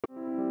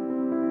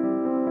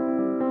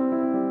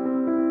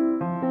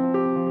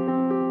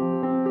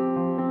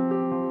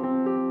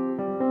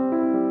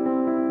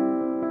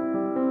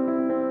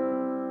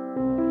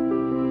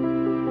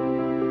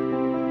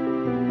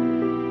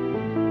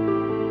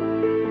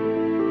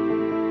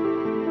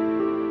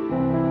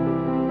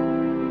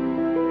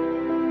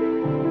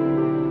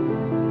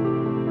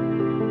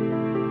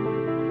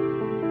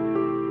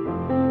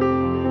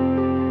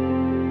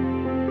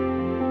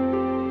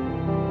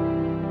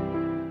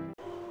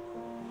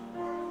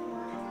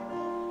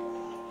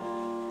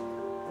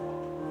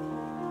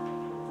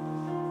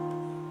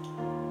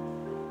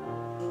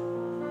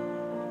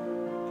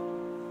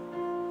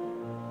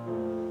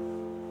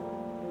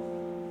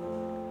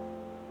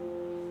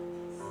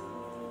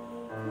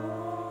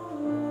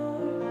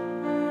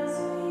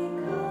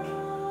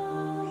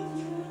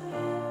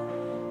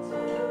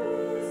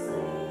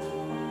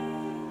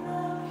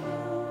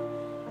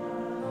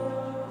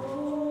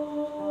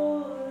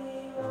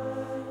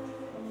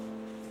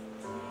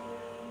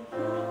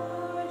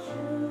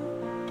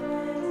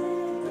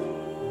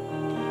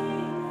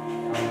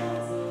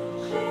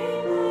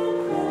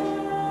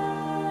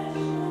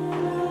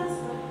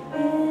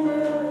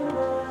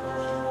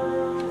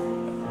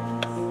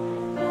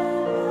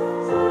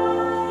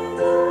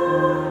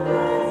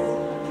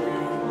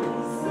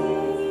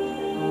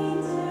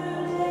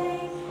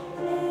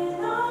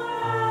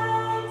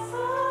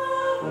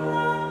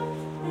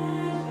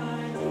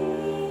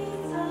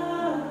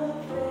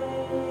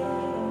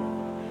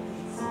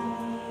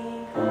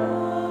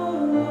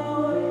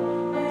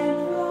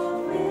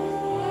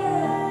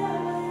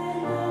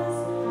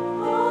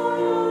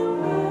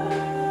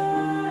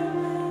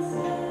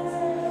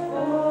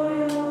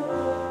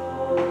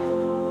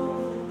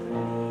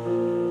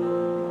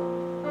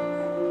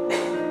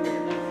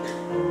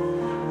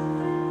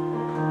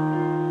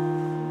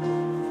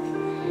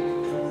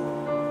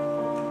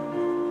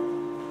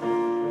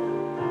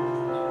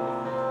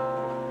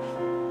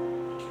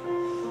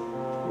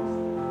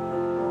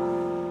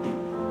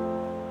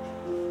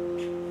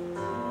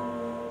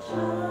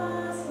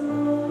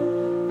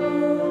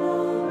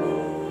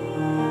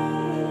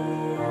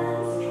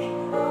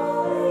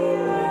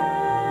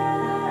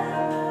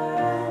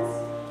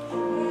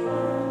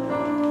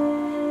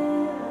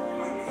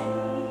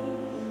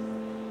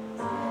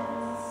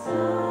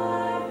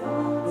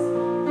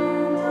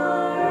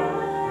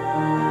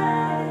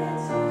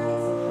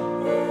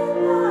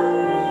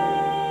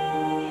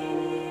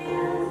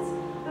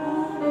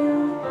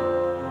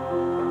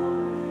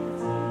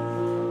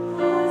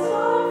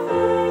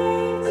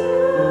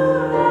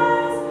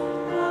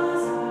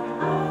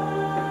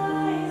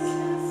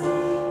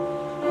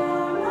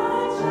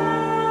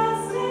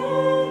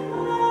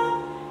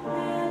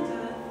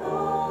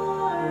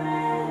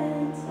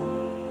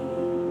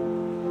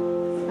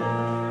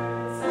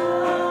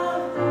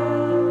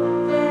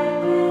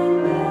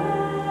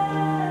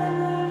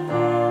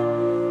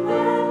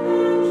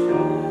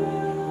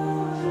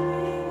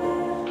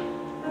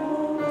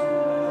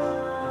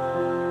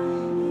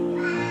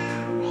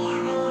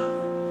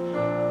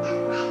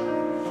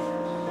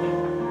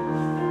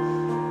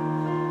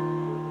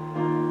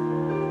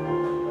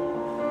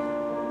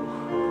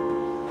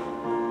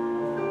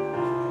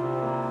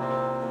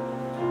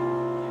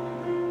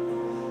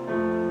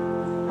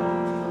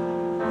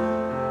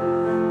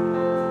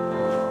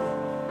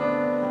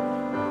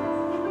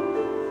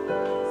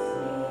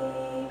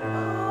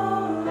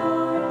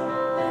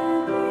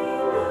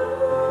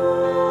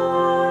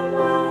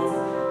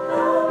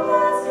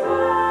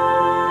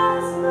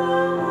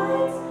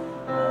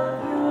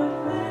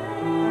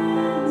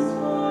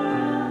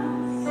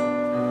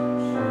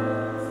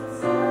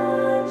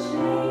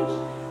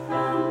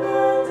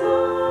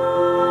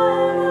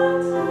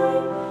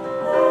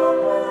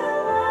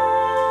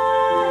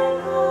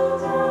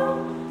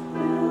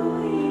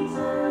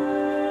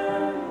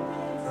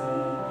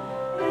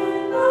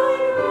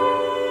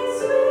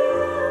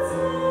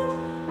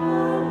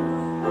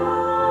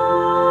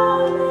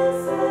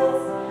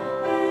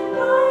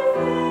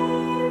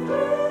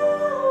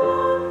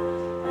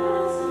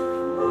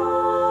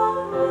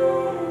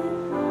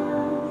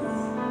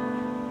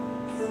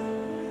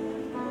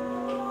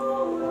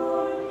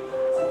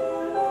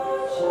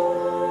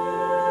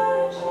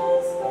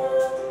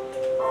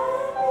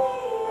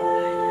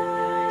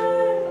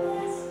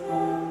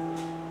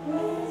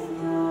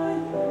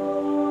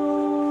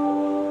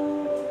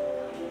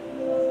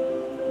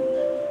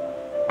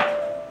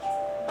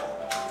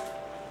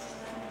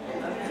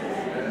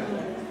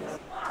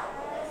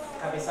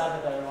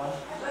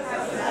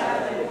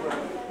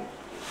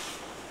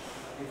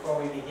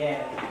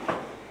begin,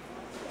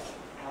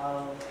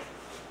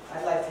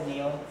 I'd like to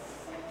kneel,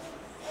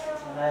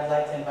 and I'd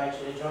like to invite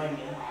you to join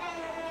me.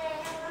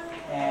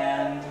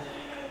 And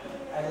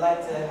I'd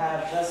like to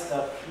have just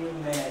a few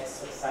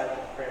minutes of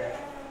silent prayer.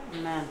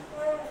 Amen.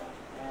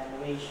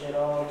 And we should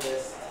all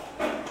just,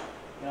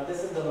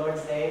 this is the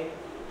Lord's day,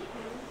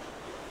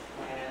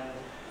 and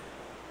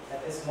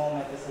at this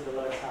moment, this is the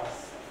Lord's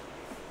house.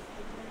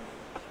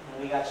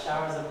 And we got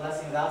showers of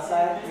blessings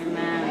outside.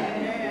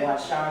 Amen. We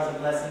want showers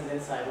of blessings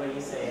inside. What do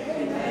you say?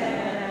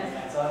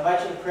 Amen. So I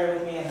invite you to pray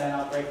with me, and then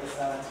I'll break the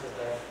silence with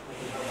a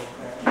verbal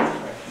prayer. Let's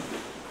pray.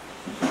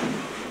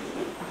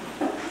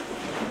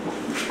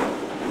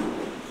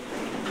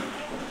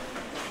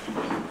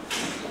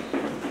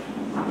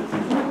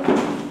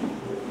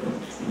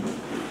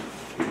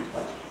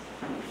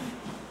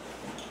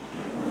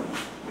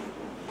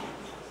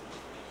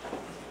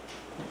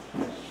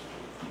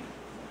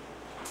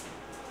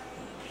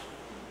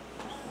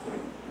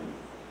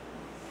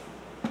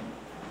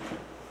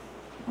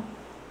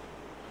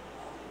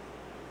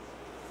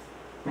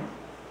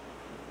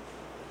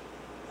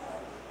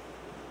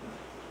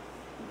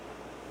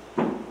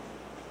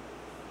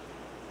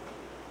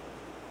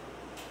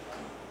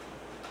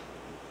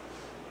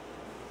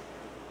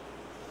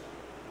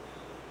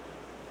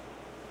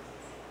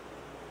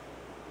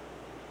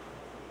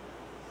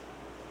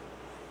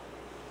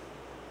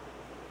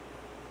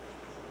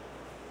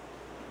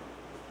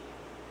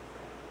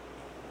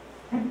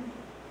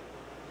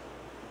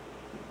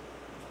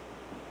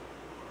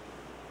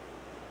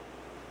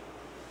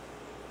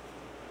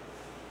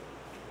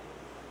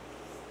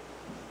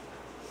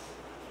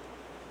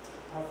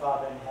 Our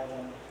Father in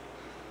heaven,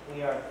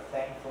 we are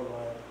thankful,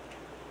 Lord,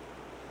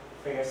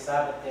 for your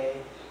Sabbath day.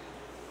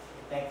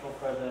 We're thankful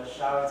for the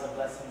showers of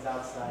blessings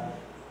outside.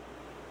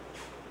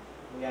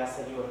 We ask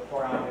that you would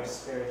pour out your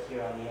Spirit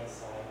here on the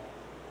inside.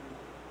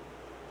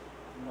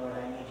 And Lord,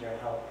 I need your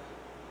help.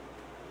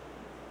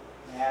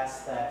 I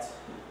ask that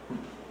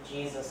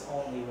Jesus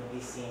only would be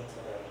seen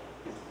today.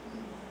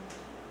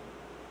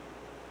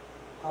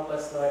 Help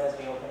us, Lord, as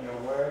we open your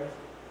word.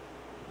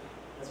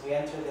 As we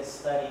enter this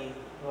study,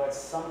 Lord,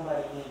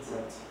 somebody needs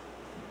it.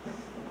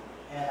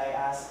 And I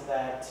ask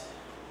that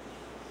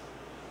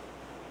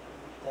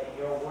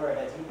your word,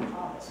 as you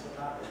promised, would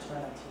not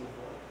return unto you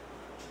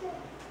void.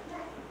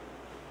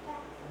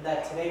 And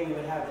that today we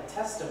would have the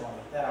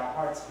testimony that our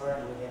hearts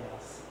burn within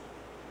us.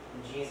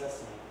 In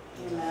Jesus'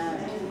 name.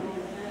 Amen. Amen.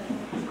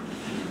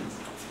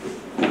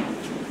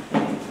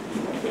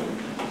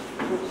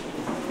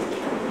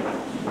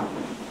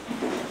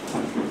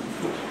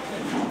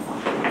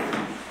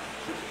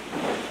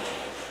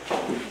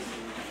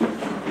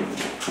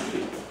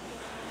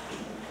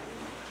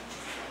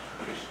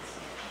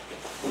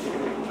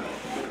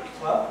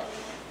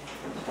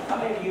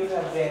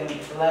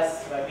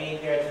 Blessed by being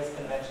here at this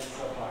convention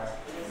so far.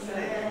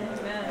 Amen.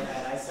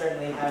 And I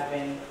certainly have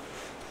been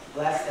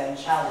blessed and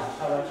challenged.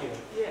 How about you?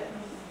 Yeah.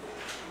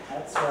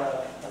 That's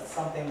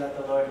something that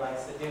the Lord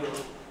likes to do.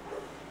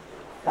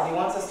 Because He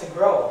wants us to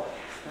grow.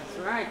 That's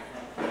right.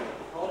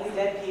 Only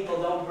dead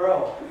people don't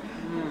grow.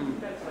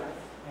 That's right.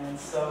 And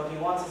so He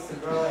wants us to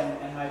grow,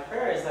 and my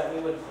prayer is that we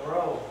would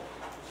grow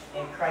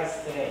in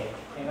Christ today.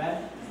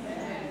 Amen?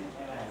 Amen.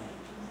 Amen.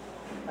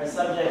 Our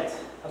subject,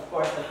 of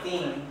course, the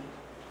theme,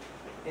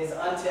 is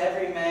unto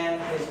every man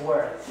his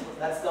worth.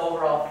 That's the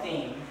overall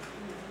theme.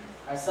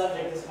 Our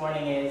subject this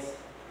morning is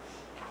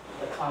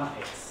the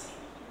convicts.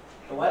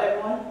 The what,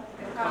 everyone?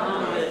 The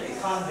convicts.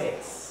 The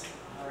convicts.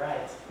 All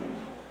right.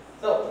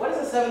 So, what is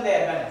a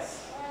Seventh-day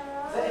Adventist?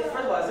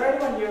 First of all, is there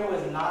anyone here who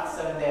is not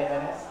Seventh-day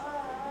Adventist?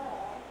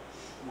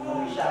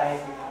 Don't be shy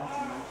if you want.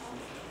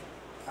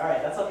 All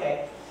right, that's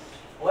okay.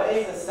 What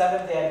is a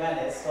Seventh-day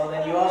Adventist? Well,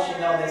 then you all should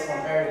know this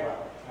one very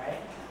well,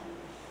 right?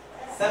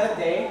 Seventh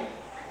day.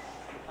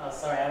 Oh,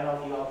 sorry, I don't know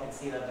if you all can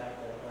see that back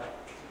there, but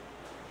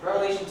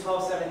Revelation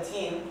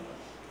 12:17,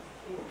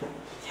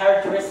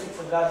 characteristics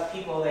of God's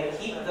people, they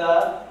keep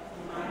the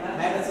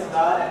commandments of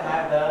God and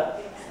have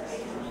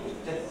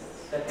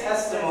the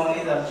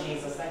testimonies of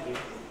Jesus. Thank you.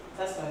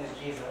 Testimonies of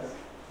Jesus.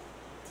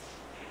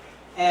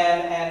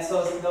 And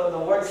so the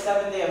word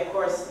seventh day, of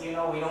course, we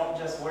don't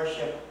just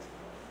worship,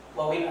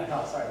 we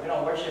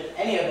don't worship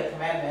any of the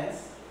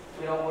commandments.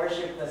 We don't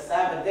worship the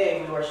Sabbath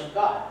day, we worship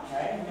God,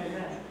 right?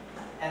 Amen.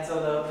 And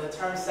so the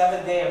term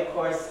seventh day, of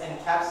course,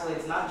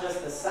 encapsulates not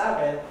just the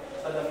Sabbath,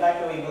 but the fact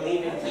that we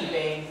believe in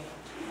keeping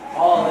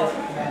all of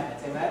His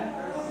commandments. Amen?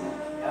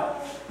 Yeah.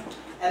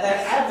 And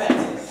then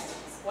Adventist.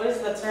 What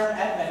does the term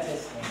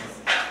Adventist mean?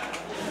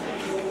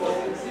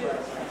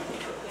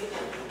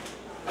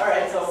 All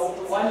right, so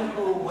one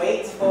who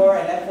waits for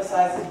and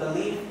emphasizes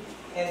belief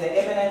in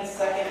the imminent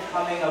second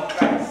coming of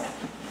Christ.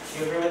 Do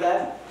you agree with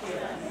that?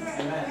 Yes.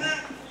 Amen.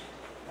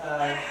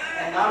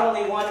 And not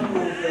only one who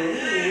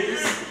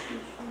believes,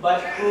 but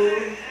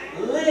who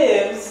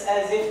lives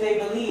as if they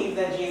believe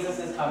that Jesus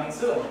is coming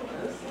soon.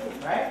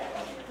 Right?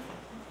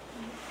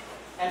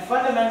 And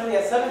fundamentally,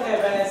 a Seventh-day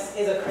Adventist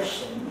is a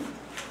Christian.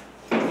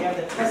 We have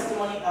the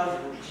testimony of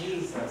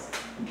Jesus.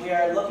 We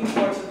are looking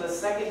forward to the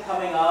second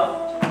coming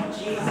of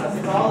Jesus.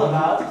 It's all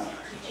about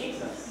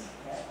Jesus.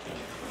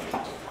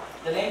 Okay?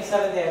 The name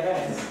Seventh-day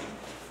Adventist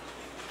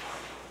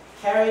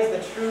carries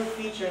the true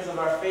features of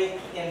our faith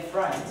in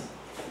front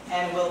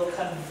and will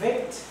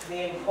convict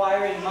the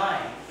inquiring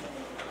mind.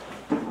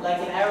 Like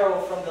an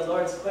arrow from the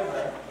Lord's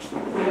quiver, it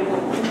will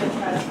wound the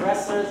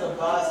transgressors of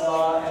God's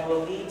law and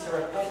will lead to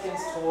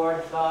repentance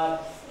toward God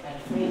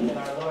and faith in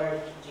our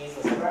Lord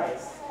Jesus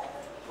Christ,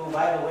 who,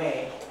 by the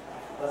way,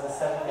 was a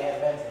Seventh-day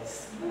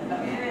Adventist.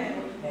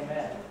 Amen.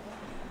 Amen.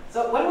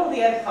 So when will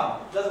the end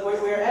come?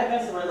 We're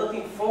Adventists, we're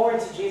looking forward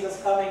to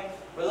Jesus coming.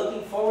 We're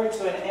looking forward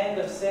to an end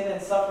of sin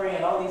and suffering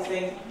and all these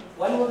things.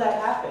 When will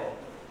that happen?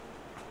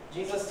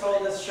 Jesus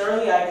told us,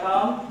 surely I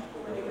come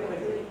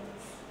quickly.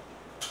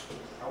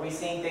 Are we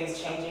seeing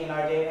things changing in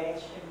our day and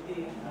age?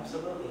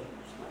 Absolutely.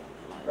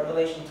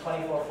 Revelation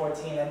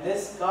 24:14, and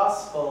this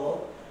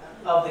gospel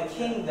of the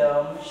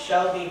kingdom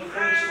shall be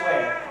preached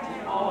where?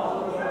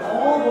 All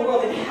the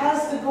world. It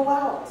has to go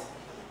out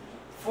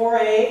for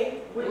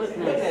a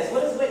witness.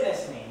 What does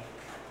witness mean?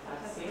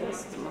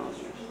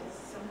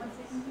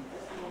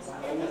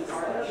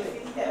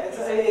 Yeah,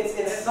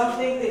 it's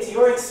something, it's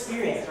your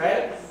experience,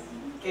 right?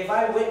 If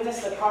I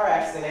witnessed a car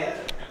accident,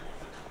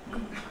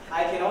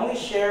 I can only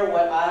share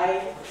what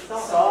I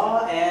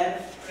saw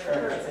and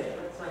heard. That's it.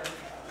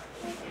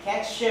 I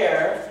can't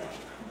share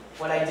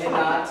what I did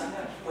not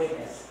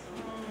witness.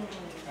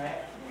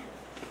 Right?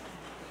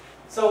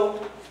 So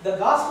the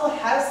gospel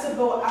has to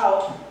go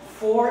out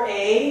for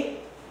a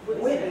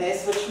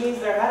witness, which means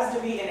there has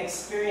to be an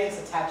experience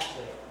attached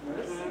to it.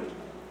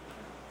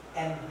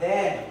 And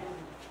then,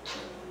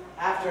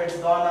 after it's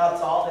gone out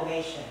to all the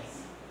nations,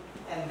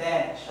 and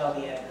then shall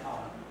the end come.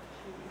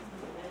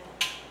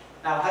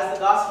 Now, has the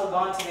gospel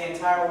gone to the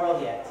entire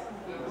world yet?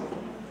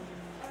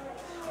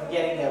 We're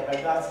getting there.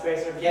 By God's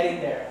grace, we're getting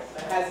there.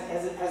 But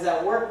has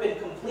that work been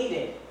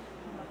completed?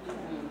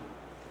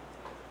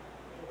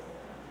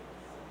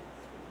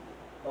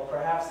 Well,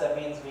 perhaps that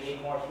means we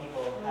need more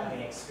people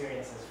having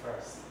experiences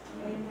first.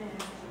 Amen.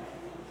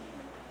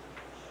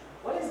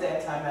 What is the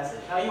end time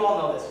message? Now, you all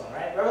know this one,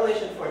 right?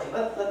 Revelation 14.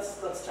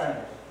 Let's turn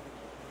there.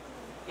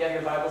 You have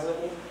your Bibles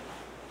with you?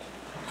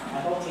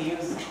 I hope to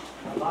use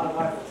a lot of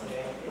Bibles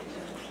today.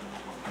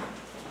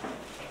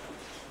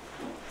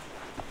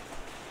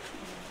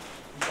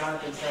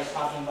 Jonathan starts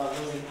talking about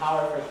losing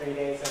power for 3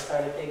 days. I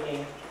started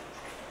thinking,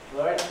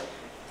 Lord,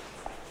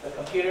 the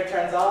computer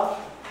turns off.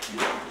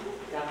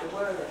 Got the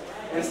word.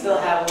 We still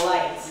have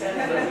lights in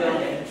the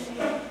building.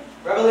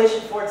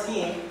 Revelation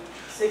 14,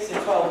 6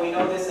 and 12. We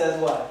know this as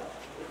what?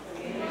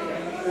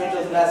 The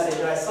angel's message.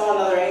 And I saw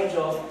another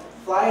angel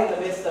fly in the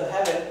midst of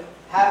heaven,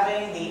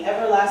 having the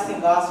everlasting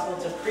gospel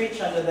to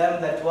preach unto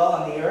them that dwell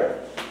on the earth,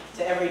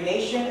 to every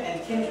nation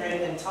and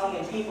kindred and tongue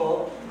and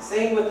people,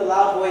 saying with a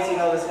loud voice, you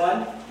know this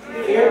one,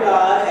 fear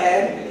God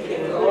and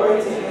give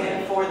glory to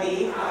him, for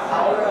the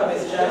hour of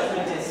his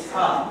judgment is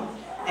come.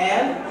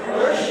 And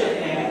worship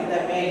him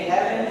that made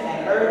heaven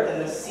and earth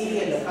and the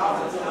sea and the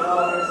fountains of the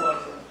waters.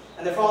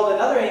 And there followed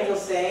another angel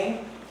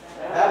saying,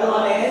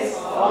 Babylon is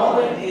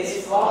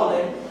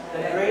fallen,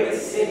 the great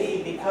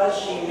city, because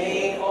she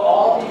made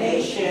all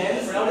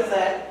nations. Notice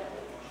that.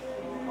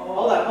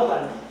 Hold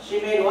on. She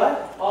made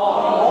what?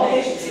 All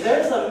nations. See,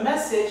 there's a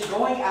message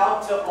going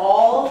out to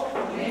all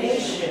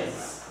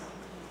nations.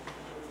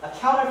 A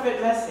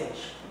counterfeit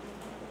message.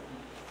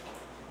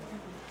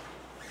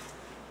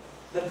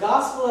 The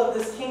gospel of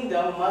this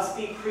kingdom must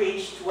be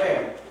preached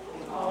where?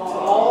 To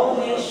all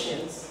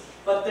nations.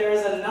 But there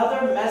is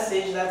another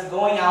message that's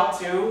going out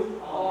to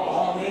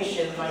all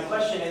nations. My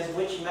question is,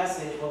 which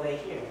message will they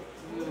hear?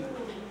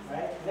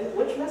 Right?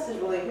 Which message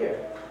will they hear?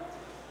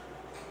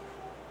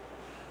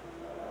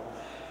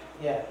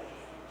 Yeah.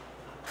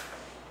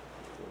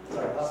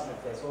 Sorry, I lost my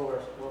place.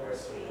 What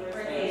verse?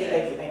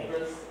 Thank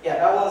you. Yeah,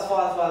 Babylon is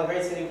fallen, the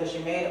great city, because she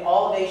made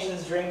all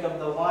nations drink of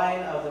the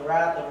wine of the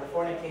wrath of her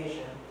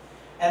fornication.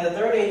 And the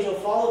third angel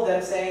followed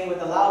them, saying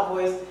with a loud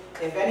voice,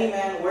 if any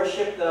man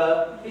worship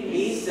the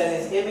beast and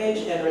his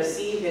image, and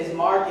receive his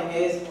mark in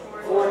his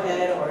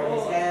forehead or in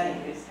his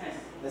hand,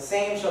 the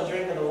same shall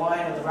drink of the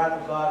wine of the wrath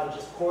of God, which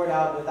is poured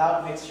out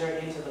without mixture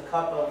into the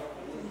cup of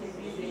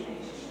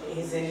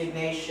his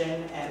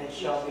indignation, and he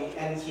shall be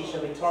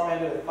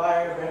tormented with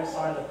fire,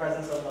 brimstone, in the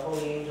presence of the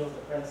holy angels,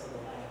 the prince of the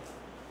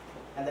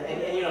land.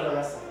 And you know the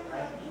rest of it,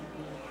 right?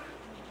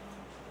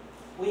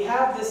 We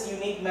have this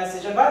unique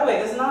message, and by the way,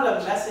 this is not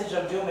a message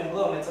of doom and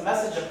gloom, it's a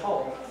message of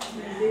hope.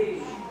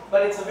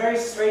 But it's a very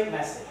straight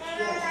message.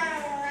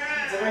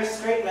 It's a very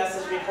straight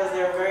message because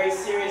there are very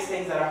serious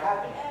things that are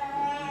happening.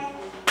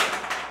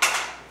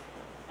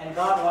 And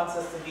God wants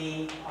us to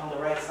be on the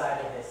right side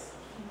of this,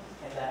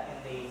 in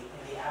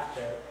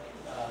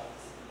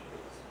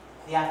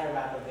the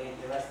aftermath of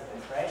the rest of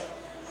it, right?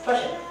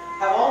 Question: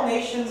 have all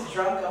nations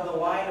drunk of the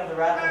wine of the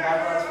wrath of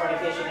Babylon's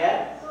fornication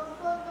yet?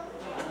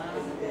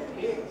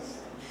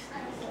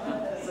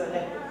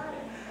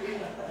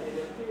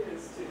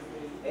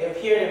 They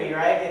appear to be,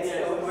 right?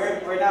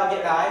 We're now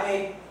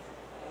getting.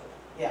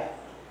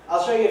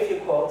 I'll show you a few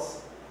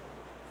quotes.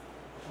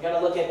 I'm going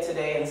to look at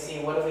today and see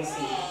what do we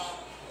see.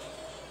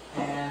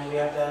 And we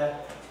have to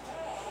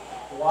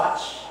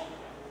watch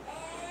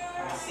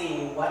and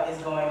see what is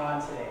going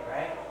on today,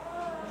 right?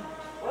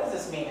 What does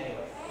this mean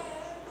anyway?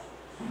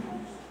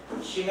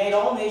 She made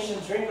all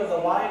nations drink of the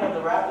wine of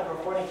the wrath of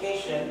her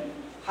fornication.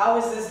 How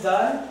is this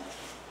done?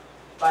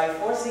 By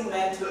forcing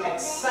men to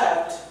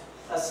accept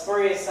a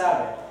spurious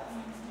Sabbath.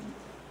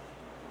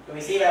 Do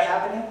we see that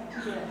happening?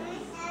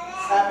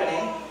 It's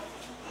happening.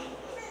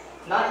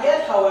 Not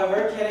yet,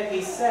 however, can it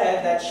be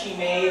said that she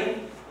made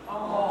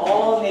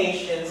all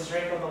nations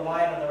drink of the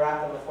wine of the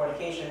wrath of her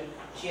fornication.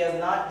 She has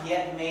not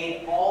yet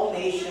made all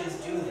nations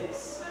do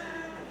this.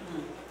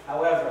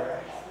 However,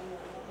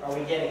 are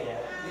we getting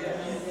there?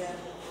 Yes.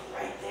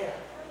 Right there.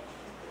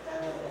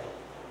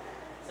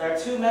 There are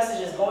two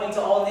messages going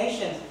to all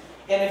nations.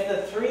 And if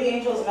the three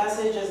angels'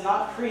 message is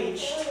not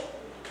preached,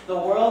 the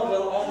world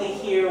will only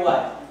hear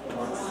what?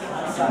 One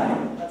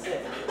side. That's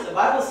it. The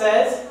Bible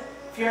says,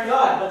 fear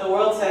God, but the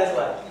world says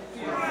what?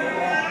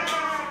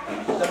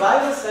 Amen. The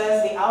Bible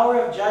says the hour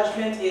of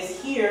judgment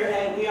is here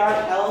and we are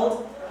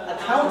held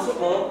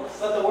accountable,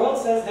 but the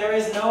world says there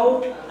is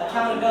no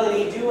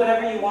accountability. Do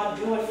whatever you want,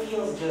 do what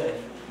feels good.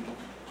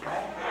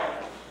 Right?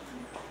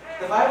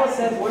 The Bible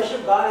says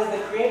worship God as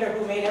the Creator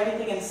who made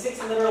everything in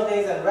 6 literal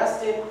days and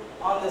rested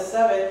on the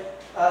seventh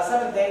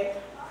day.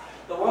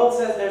 The world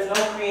says there's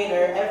no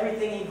Creator.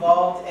 Everything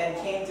evolved and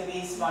came to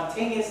be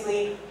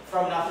spontaneously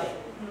from nothing.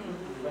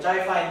 Which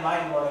I find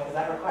mind-blowing because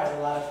that requires a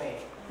lot of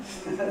faith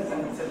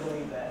to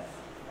believe that.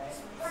 Right?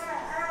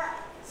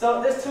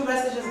 So there's two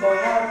messages going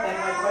on, and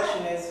my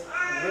question is,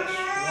 which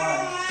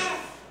one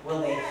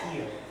will they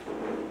hear?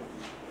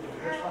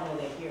 Which one will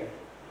they hear?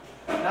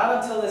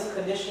 Not until this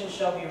condition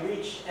shall be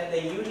reached and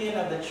the union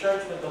of the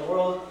church with the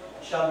world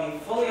shall be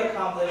fully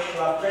accomplished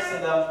throughout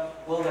Christendom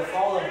will the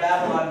fall of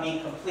Babylon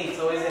be complete.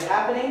 So is it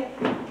happening?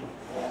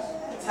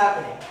 It's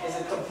happening. Is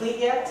it complete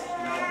yet?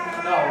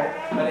 No,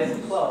 but is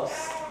it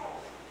close?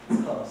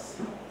 It's close.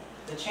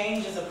 The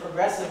change is a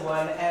progressive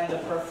one, and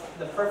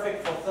the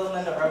perfect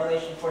fulfillment of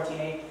Revelation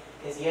 14:8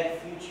 is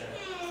yet future.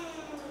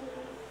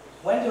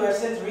 When do our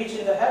sins reach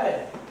into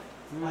heaven?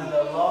 When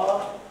the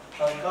law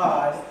of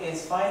God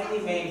is finally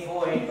made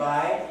void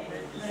by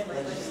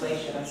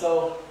legislation. And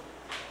so,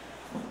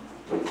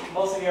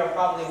 most of you are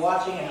probably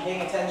watching and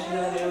paying attention to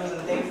the news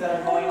and things that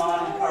are going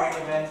on in current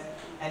events,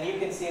 and you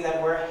can see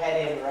that we're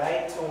headed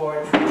right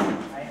towards,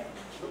 right?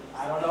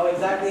 I don't know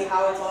exactly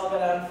how it's all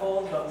going to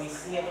unfold, but we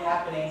see it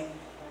happening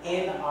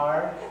in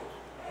our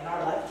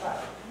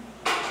lifetime.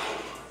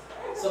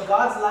 So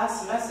God's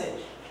last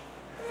message.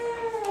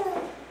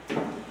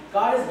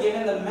 God has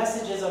given the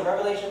messages of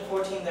Revelation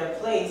 14 their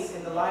place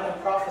in the line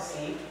of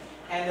prophecy,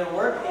 and their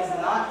work is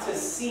not to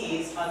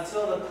cease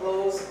until the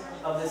close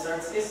of this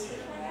earth's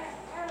history.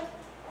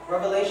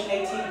 Revelation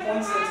 18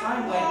 points to a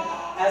time when,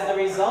 as the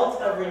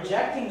result of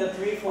rejecting the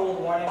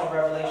threefold warning of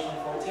Revelation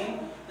 14,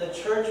 the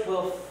church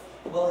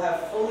will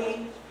have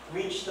fully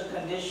reached the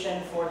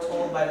condition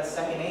foretold by the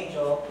second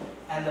angel,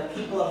 and the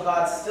people of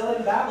God still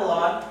in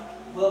Babylon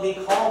will be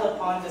called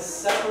upon to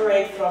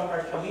separate from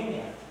her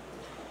communion.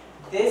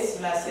 This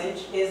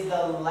message is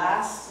the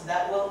last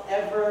that will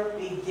ever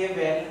be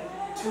given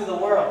to the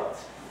world.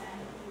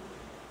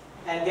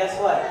 And guess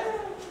what?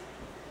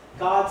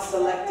 God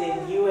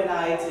selected you and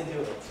I to do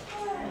it.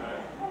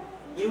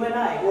 You and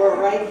I, who are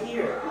right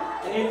here.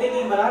 And you're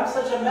thinking, but I'm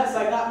such a mess.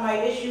 I got my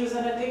issues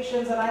and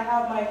addictions, and I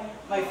have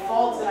my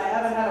faults, and I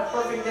haven't had a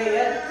perfect day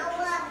yet.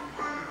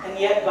 And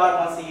yet God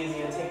wants to use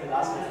you to take the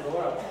gospel to the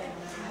world.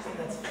 I think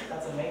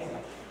that's amazing.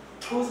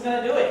 Who's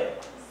going to do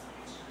it?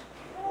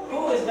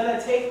 Who is going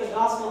to take the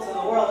gospel to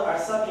the world? Our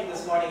subject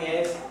this morning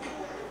is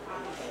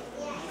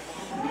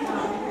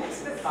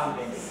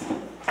convicts.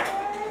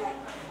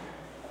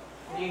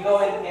 When you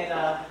go in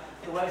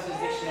the Webster's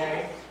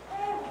Dictionary,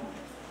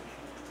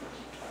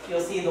 you'll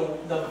see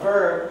the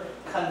verb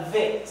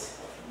convict,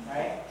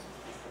 right?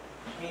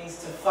 It means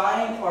to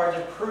find or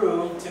to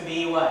prove to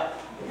be what?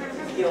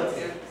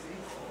 Guilty.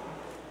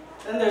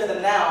 Then there's the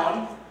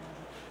noun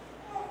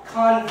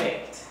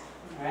convict,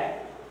 right?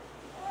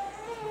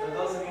 For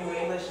those of you who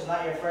English is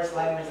not your first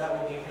language, that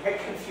will be very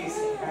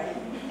confusing, right?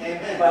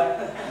 Amen.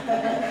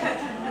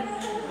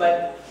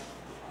 But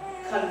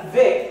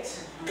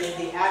convict is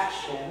the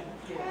action.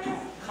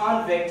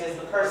 Convict is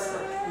the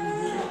person.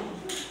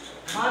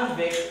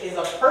 Convict is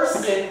a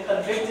person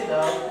convicted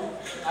of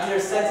under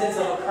sentence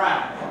of a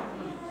crime.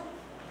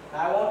 Now,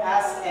 I won't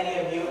ask any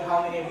of you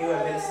how many of you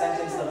have been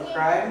sentenced of a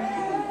crime.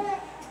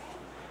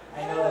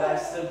 I know that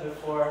I've stood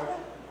before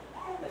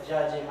a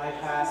judge in my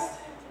past.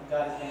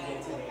 God has been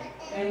good to me.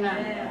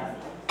 Amen.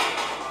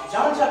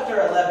 John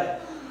chapter 11.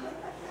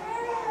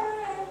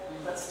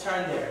 Let's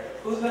turn there.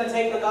 Who's going to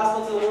take the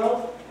gospel to the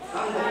world?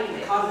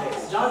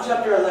 Convicts. John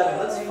chapter 11.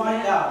 Let's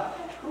find out.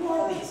 Who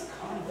are these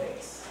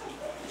convicts?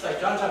 Sorry,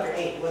 John chapter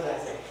 8. What did I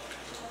say?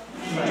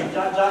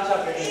 Sorry, John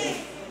chapter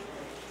 8.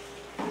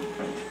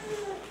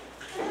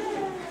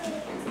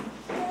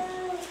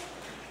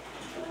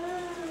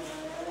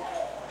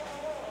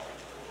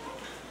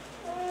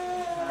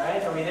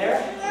 Alright, are we there?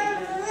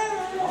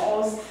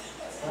 Almost.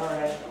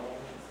 Alright.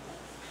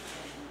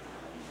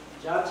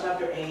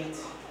 8.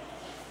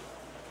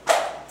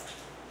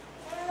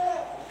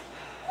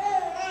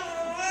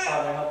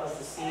 Father, help us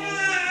to see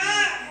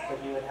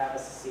what you would have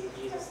us to see. In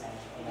Jesus' name,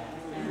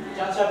 amen.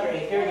 John chapter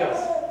 8, here he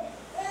goes.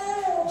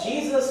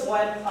 Jesus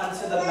went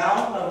unto the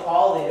Mount of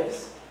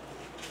Olives,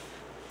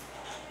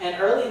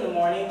 and early in the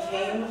morning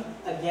came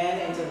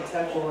again into the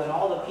temple, and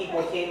all the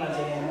people came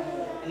unto him,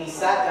 and he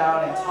sat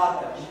down and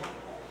taught them.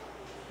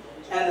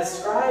 And the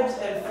scribes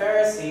and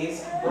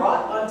Pharisees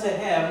brought unto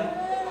him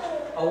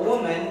a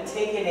woman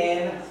taken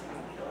in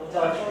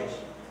adultery.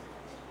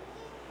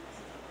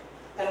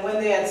 And when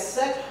they had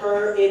set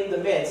her in the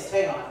midst,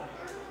 hang on.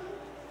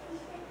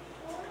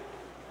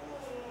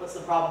 What's the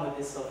problem with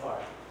this so far?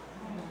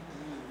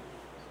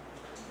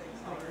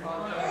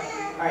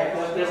 Alright,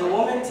 there's a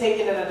woman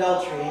taken in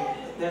adultery.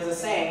 There's a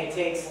saying, it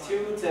takes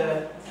two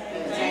to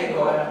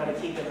tango, and I'm going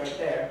to keep it right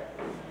there.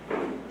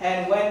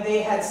 And when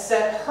they had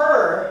set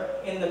her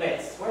in the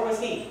midst, where was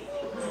he?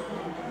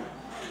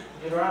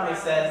 Deuteronomy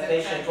says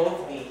they should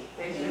both be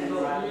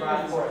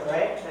brought forth,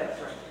 right?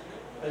 That's right.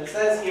 But it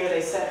says here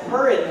they set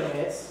her in the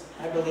midst.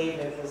 I believe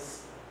it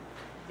was,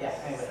 yeah,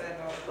 anyway.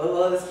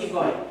 Well, let's keep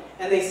going.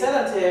 And they said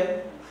unto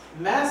him,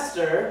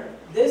 Master,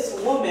 this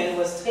woman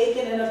was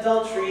taken in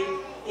adultery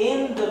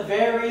in the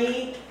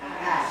very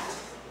act.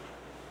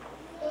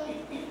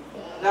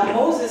 Now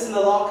Moses in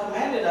the law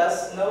commanded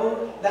us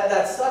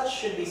that such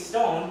should be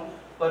stoned,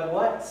 but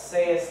what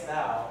sayest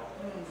thou?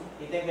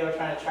 You think they were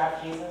trying to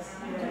trap Jesus?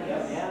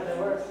 Yeah, they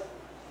were.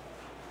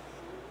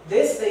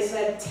 This they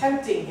said,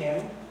 tempting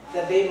him,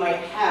 that they might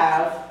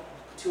have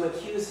to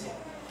accuse him.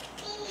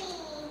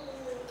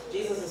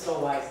 Jesus is so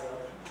wise,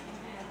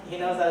 though. He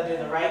knows how to do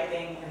the right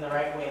thing in the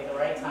right way, at the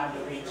right time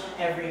to reach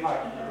every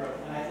heart in the room.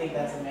 And I think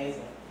that's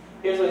amazing.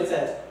 Here's what it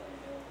says.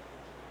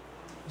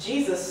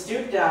 Jesus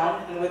stooped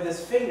down and with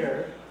his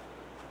finger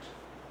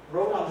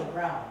wrote on the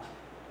ground,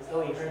 as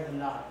though he heard them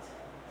not.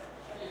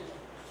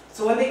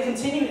 So when they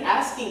continued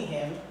asking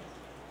him,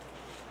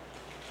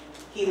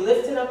 he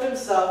lifted up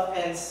himself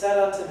and said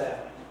unto them,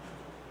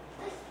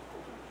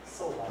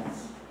 so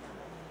wise,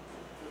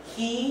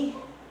 he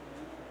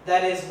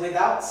that is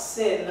without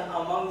sin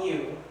among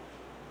you,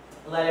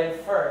 let him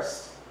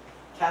first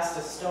cast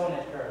a stone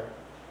at her.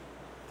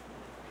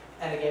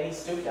 And again he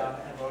stooped down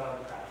and wrote on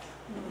the ground.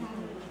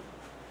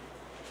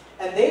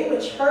 And they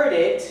which heard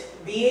it,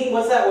 being,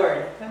 what's that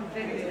word?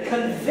 Convicted.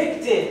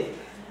 Convicted.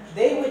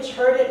 They which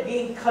heard it,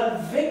 being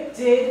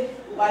convicted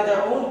by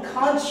their own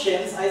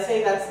conscience, I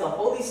say that's the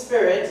Holy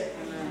Spirit,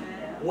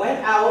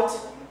 went out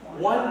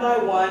one by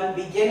one,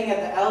 beginning at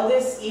the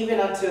eldest, even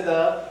unto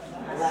the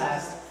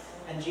last.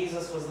 And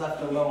Jesus was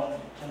left alone,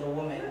 and the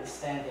woman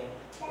standing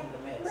in the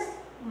midst.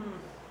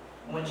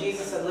 And when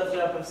Jesus had lifted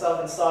up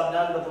himself and saw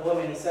none but the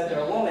woman, he said to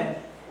her, Woman,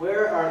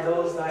 where are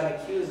those thine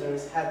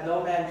accusers? Hath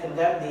no man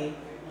condemned thee?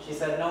 She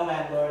said, No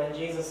man, Lord. And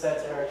Jesus said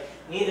to her,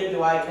 Neither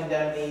do I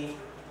condemn thee.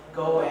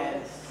 Go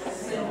and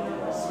sin no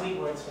more. Sweet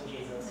words from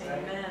Jesus. Right?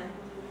 Amen.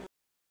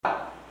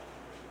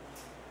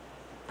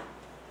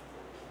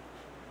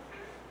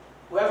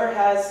 Whoever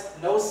has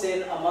no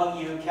sin among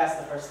you, cast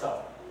the first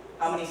stone.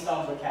 How many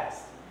stones were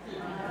cast?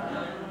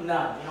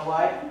 None. You know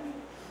why?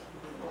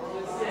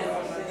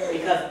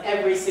 Because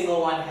every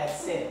single one had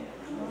sinned.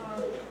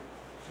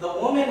 The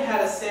woman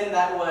had a sin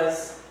that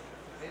was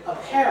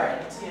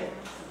apparent.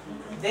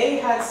 They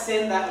had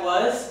sin that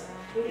was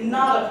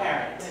not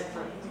apparent.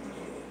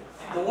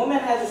 The woman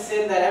had a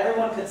sin that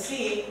everyone could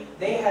see.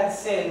 They had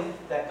sin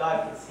that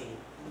God could see.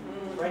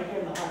 Right here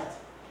in the heart.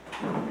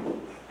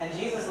 And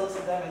Jesus looks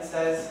at them and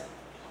says,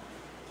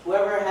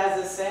 Whoever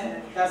has a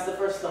sin, cast the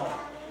first stone.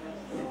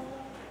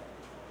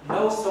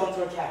 No stones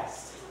were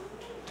cast.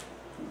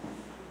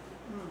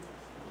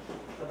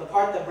 But the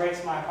part that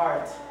breaks my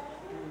heart,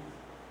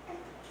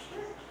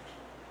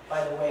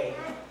 by the way,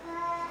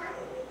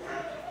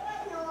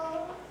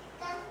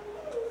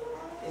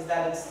 is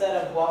that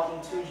instead of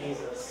walking to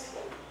Jesus,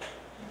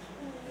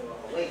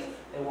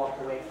 they walked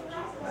away from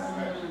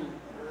Jesus.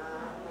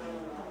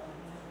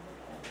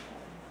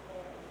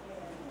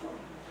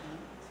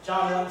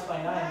 John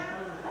 1:29.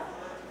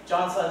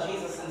 John saw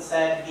Jesus and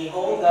said,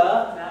 Behold the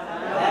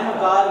Lamb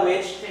of God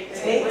which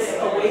takes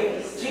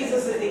away.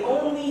 Jesus is the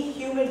only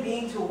human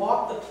being to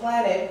walk the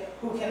planet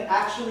who can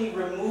actually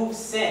remove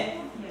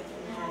sin.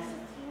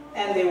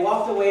 And they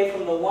walked away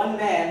from the one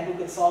man who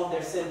could solve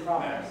their sin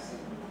problems.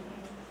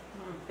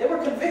 They were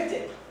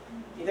convicted.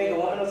 You think the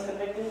woman was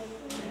convicted?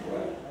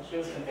 She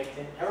was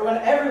convicted.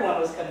 Everyone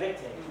was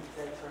convicted.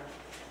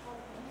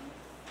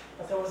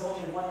 But there was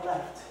only one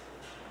left.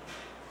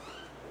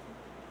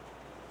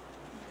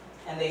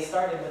 And they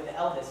started with the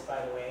eldest,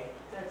 by the way.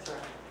 That's right.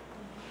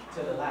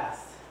 To the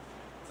last.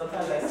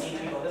 Sometimes I see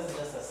people, this is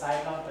just a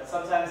side note, but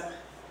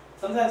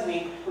sometimes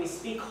we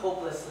speak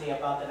hopelessly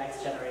about the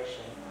next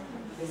generation.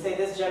 They say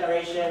this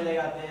generation, they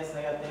got this,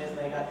 they got this,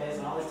 they got this,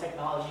 and all this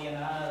technology, and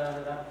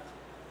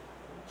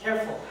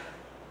Careful.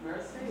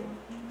 Mercy.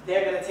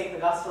 They're going to take the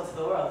gospel to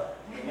the world.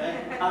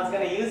 God's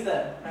going to use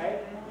them, right?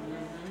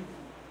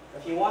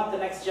 If you want the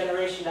next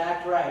generation to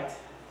act right,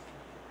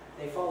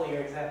 They follow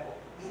your example.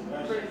 Praise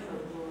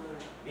the Lord.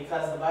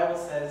 Because the Bible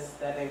says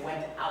that they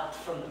went out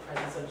from the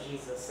presence of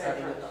Jesus,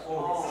 starting with the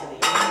oldest to the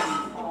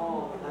youngest.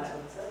 Oh, That's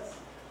what it says.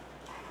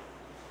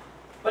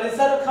 But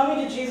instead of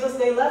coming to Jesus,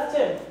 they left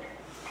him.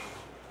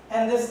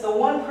 And the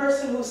one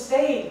person who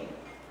stayed,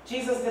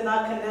 Jesus did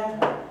not condemn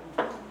him.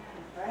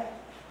 Right?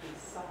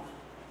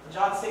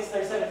 John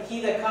 6:37,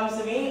 he that comes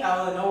to me,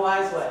 I will in no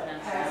wise what?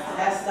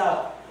 Cast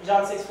out.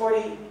 John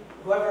 6:40,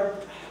 whoever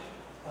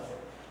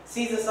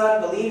sees the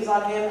Son, believes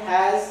on him,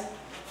 has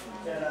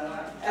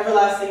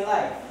everlasting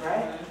life,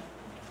 right?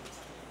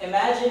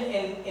 Imagine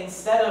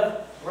instead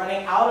of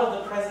running out of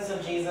the presence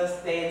of Jesus,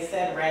 they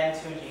instead ran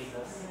to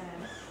Jesus.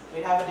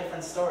 We'd have a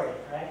different story,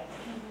 right?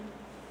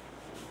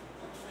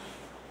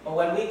 But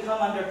when we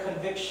come under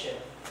conviction,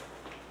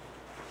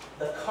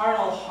 the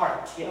carnal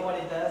heart, you know what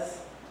it does?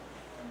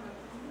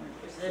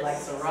 It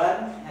likes to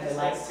run and it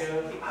likes to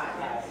hide.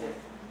 That's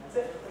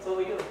it. That's what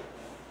we do.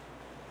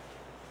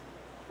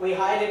 We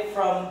hide it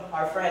from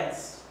our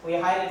friends. We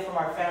hide it from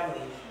our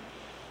family.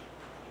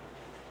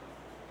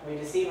 We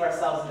deceive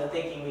ourselves into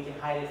thinking we can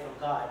hide it from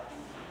God.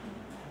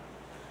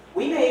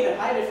 We may even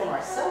hide it from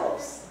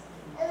ourselves.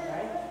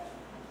 Right?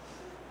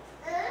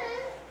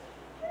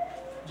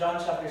 John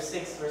chapter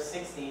 6, verse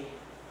 60.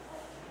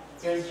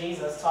 Here's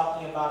Jesus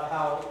talking about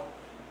how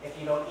if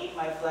you don't eat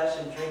my flesh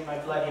and drink my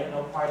blood, you have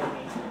no part in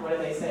me. What do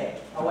they say?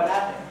 Or what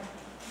happened?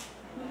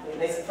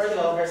 They said, first of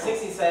all, verse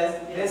 60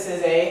 says, this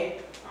is a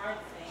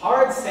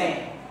hard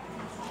saying.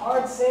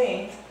 Hard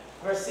saying.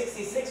 Verse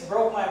 66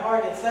 broke my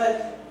heart. It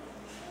said,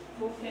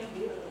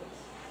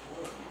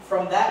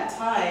 from that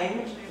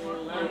time,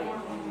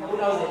 who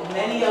knows it?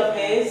 Many of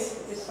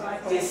his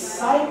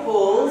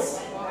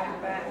disciples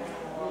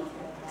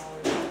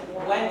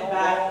went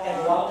back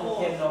and walked with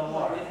him no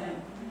more.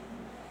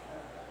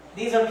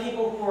 These are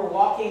people who were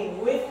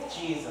walking with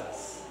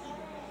Jesus.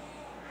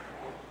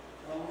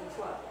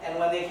 And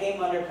when they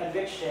came under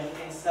conviction,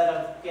 instead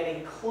of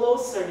getting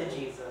closer to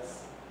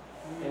Jesus,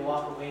 they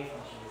walk away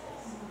from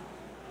Jesus.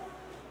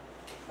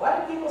 Why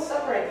do people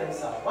separate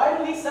themselves? Why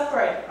do we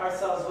separate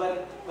ourselves when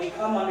we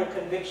come under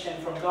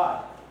conviction from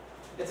God?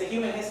 It's a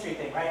human history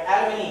thing, right?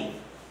 Adam and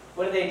Eve,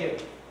 what did they do?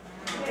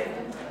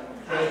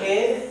 They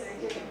hid,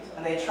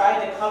 and they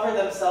tried to cover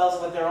themselves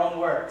with their own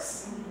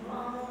works.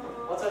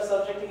 What's our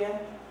subject again?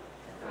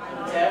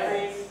 To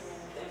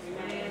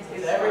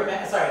every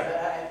man, sorry, I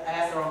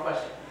asked the wrong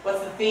question.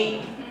 What's the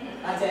theme?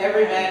 Unto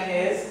every man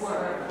his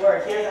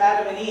work. Here's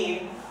Adam and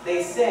Eve.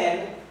 They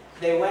sinned.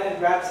 They went and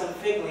grabbed some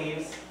fig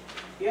leaves.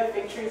 Do you have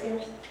fig trees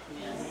here?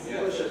 Yes.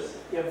 Bushes.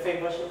 You have fig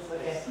bushes?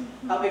 Okay.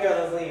 How big are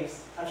those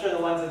leaves? I'm sure the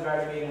ones in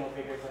Garden Eden were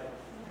bigger,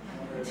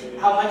 but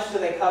how much do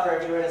they cover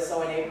if you were to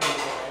sew an apron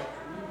together?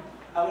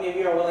 How many of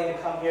you are willing to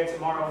come here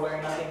tomorrow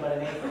wearing nothing but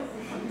an apron?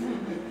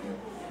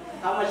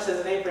 How much does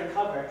an apron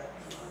cover?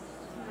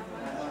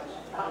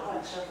 How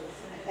much?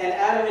 And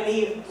Adam and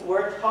Eve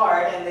worked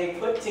hard and they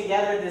put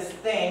together this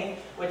thing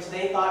which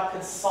they thought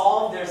could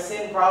solve their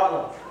sin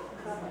problem.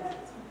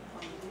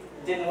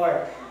 It didn't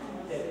work.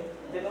 It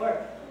didn't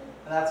work.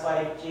 And that's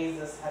why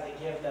Jesus had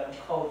to give them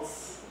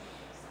coats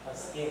of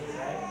skins,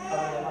 right?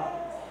 Cover them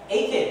up.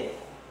 Achan.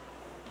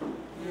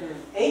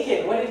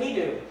 Achan, what did he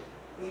do?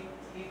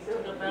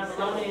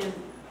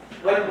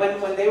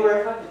 When they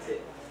were,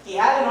 he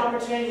had an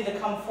opportunity to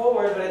come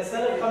forward, but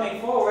instead of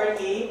coming forward,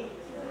 he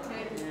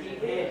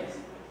hid.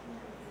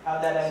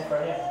 How'd that end for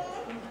him?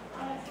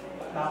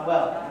 Not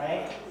well,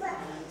 right?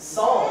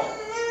 Saul,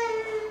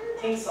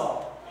 King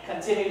Saul,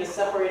 continued to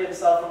separate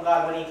himself from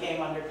God when he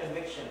came under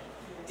conviction.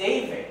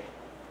 David,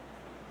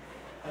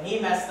 when he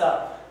messed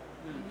up,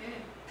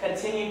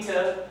 continued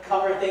to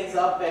cover things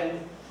up, and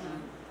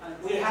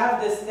we have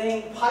this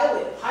thing,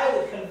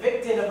 Pilate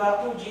convicted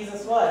about who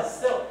Jesus was.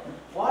 Still,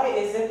 why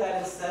is it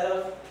that instead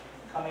of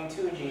coming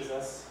to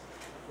Jesus,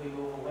 we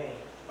move away?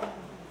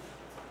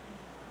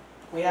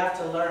 We have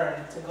to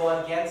learn to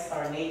go against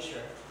our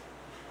nature,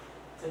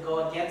 to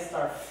go against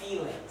our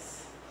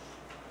feelings.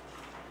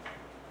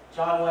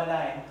 John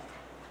 1:9.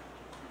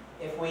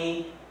 If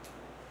we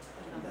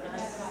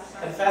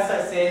confess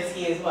our sins,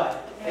 he is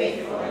what?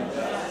 Faithful and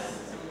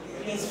just.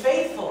 He's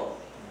faithful,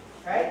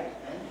 right?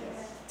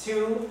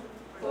 To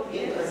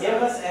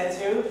forgive us and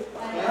to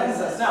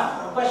cleanse us.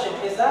 Now, question,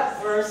 is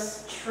that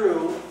verse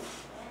true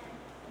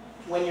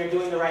when you're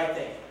doing the right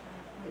thing?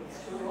 It's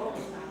true.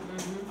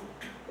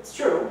 It's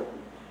true.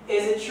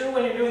 Is it true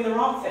when you're doing the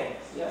wrong thing?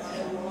 Yes.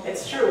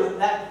 It's true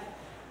that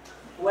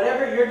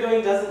whatever you're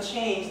doing doesn't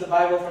change the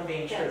Bible from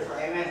being true.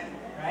 Amen.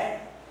 Right?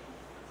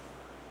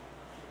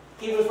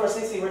 Hebrews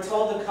 4:60, we're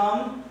told to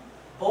come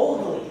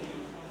boldly.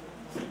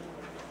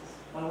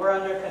 When we're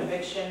under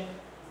conviction,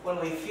 when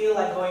we feel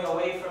like going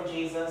away from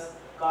Jesus,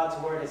 God's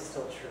word is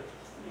still true.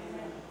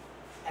 Amen.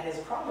 And his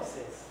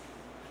promises,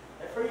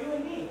 they're for you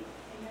and me.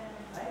 Amen.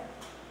 Right?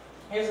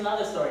 Here's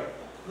another story.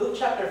 Luke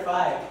chapter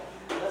 5.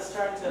 Let's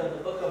turn to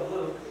the book of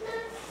Luke.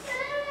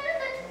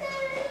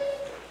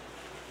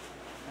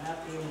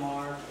 Matthew,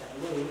 Mark,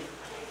 and Luke.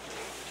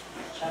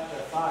 Chapter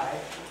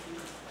 5.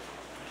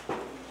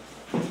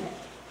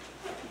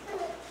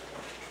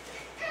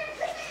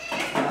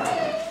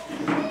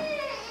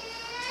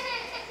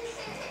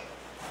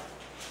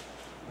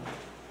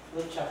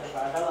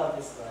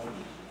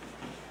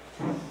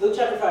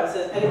 it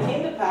says, "And it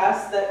came to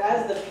pass that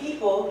as the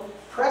people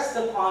pressed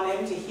upon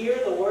him to hear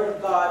the word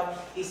of God,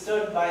 he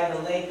stood by the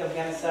lake of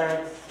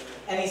Gennesaret,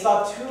 and he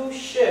saw two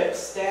ships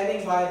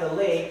standing by the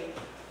lake,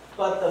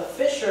 but the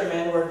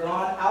fishermen were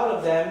gone out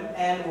of them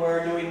and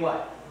were doing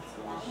what?"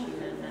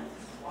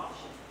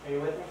 Are you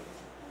with me?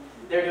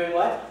 They're doing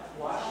what?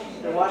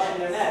 They're washing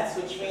their nets,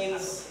 which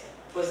means,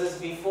 was this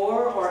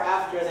before or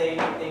after they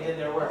did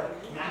their work?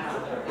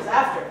 It was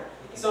after.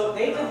 So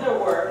they did their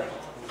work,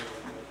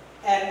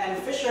 and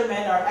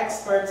fishermen are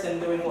experts in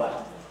doing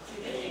what?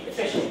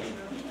 Fishing.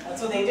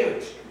 That's what they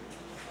do.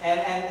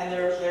 And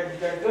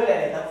they're good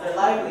at it. That's their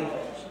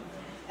livelihood.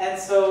 And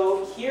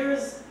so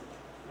here's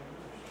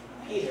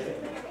Peter,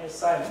 here's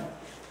Simon.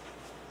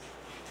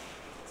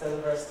 It says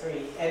in verse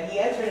 3, "And he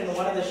entered into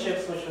one of the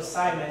ships which was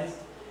Simon's,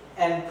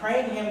 and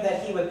prayed him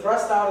that he would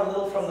thrust out a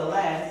little from the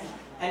land,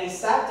 and he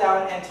sat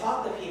down and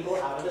taught the people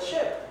out of the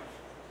ship.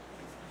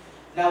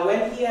 Now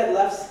when he had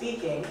left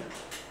speaking,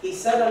 he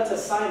said unto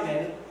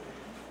Simon,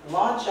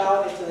 Launch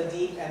out into the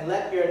deep, and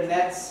let your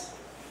nets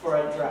for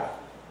a draught."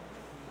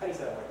 How do you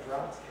say that word?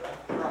 Draught?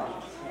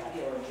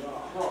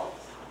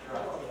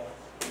 Draught.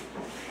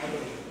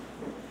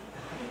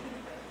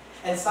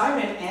 "And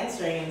Simon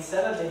answering and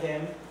said unto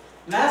him,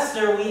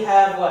 Master, we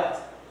have"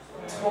 what?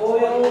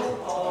 "Toiled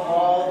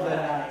all the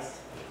night,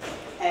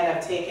 and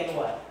have taken"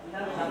 what?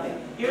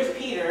 Nothing. Here's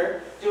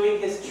Peter doing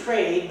his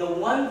trade, the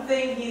one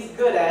thing he's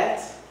good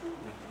at,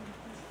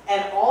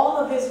 and all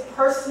of his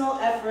personal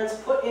efforts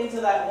put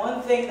into that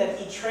one thing that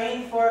he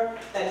trained for,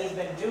 that he's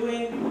been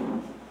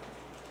doing.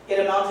 It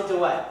amounted to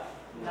what?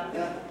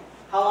 Nothing.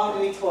 How long do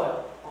we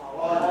toil?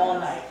 All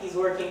night. He's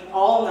working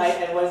all night,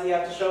 and what does he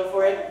have to show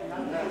for it?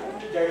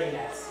 Nothing. Dirty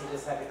nets. He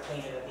just had to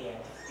clean it at the end.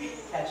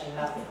 Catching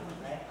nothing,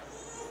 right?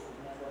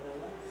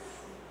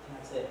 And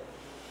that's it.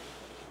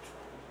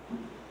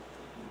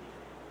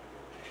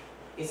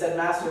 He said,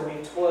 "Master,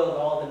 we've toiled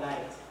all the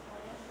night,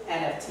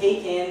 and have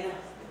taken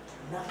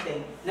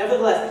nothing.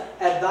 Nevertheless,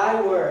 at thy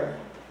word,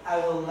 I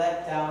will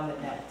let down the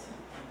net."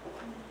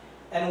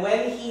 And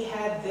when he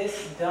had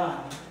this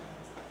done,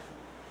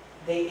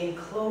 they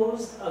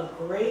enclosed a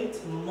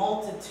great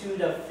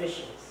multitude of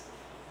fishes,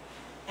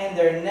 and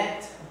their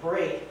net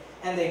brake,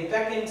 and they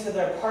beckoned to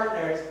their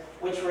partners,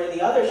 which were in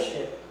the other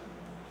ship,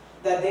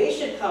 that they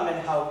should come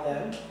and help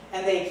them.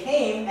 And they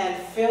came and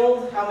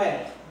filled how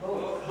many?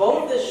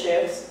 Both the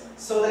ships,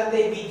 so that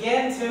they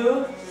began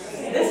to...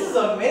 This is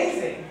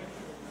amazing.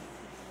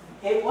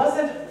 It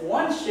wasn't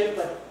one ship,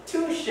 but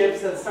two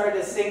ships that started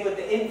to sink with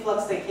the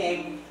influx that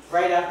came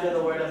right after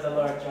the word of the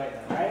Lord joined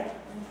them, right?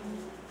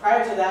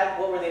 Prior to that,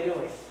 what were they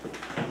doing?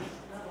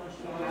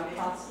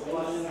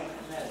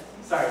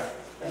 Sorry,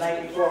 the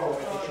night before,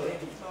 what were they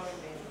doing?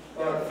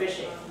 They were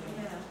fishing.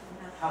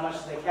 How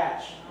much did they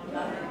catch?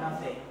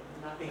 Nothing.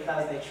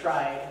 Because they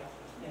tried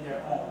in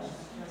their own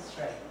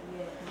strength.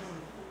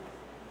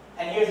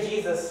 And here's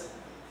Jesus. It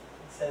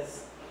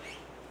says,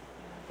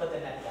 put the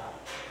net down.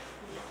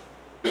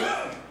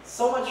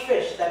 So much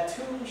fish that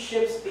two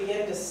ships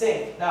began to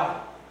sink.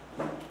 Now,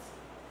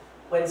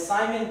 when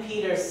Simon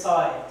Peter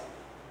saw it,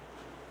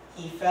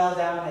 he fell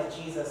down at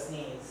Jesus'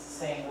 knees,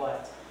 saying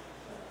what?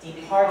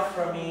 "Depart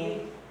from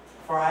me,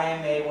 for I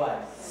am a"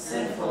 what?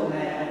 "Sinful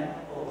man,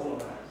 O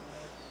Lord."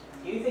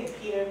 Do you think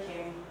Peter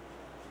came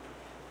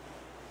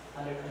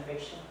under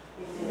conviction?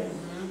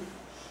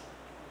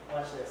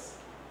 Watch this.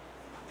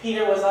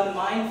 Peter was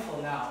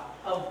unmindful now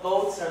of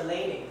boats or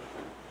lading.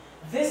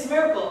 This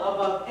miracle,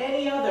 above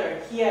any other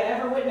he had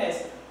ever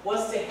witnessed,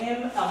 was to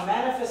him a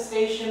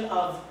manifestation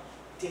of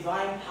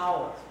divine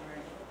power.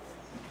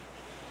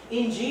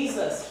 In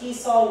Jesus, he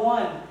saw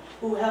one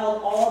who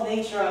held all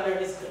nature under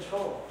his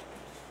control.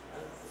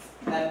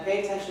 And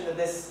pay attention to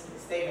this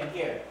statement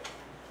here.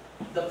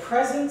 The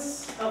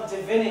presence of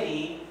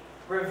divinity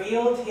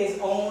revealed his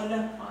own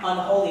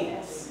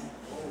unholiness.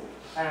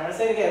 All right, I'm going to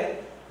say it again.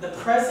 The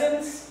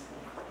presence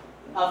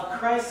of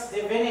Christ's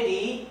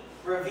divinity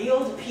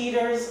revealed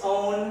Peter's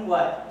own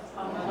what?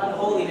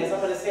 Unholiness.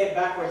 I'm going to say it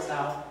backwards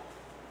now.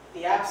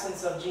 The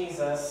absence of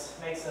Jesus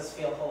makes us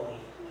feel holy.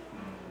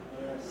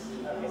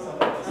 Okay, so I'm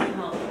going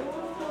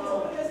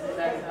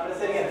to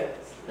say it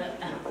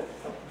again.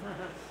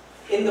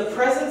 In the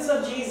presence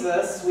of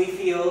Jesus, we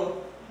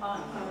feel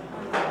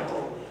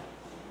holy.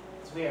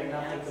 We are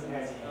nothing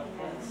compared to him.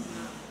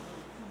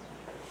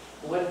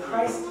 When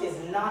Christ is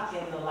not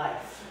in the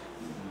life,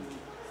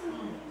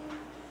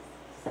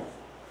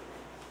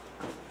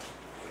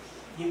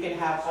 you can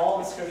have all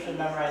the scripture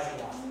memorized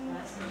you want.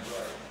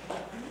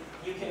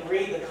 You can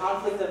read the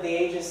Conflict of the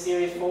Ages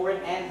series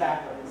forward and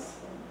backwards.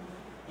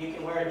 You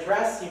can wear a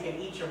dress, you can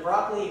eat your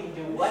broccoli, you can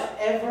do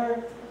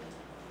whatever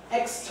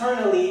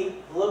externally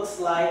looks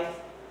like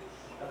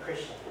a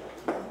Christian.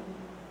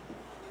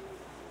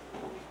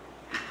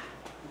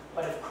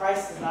 But if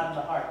Christ is not in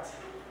the heart,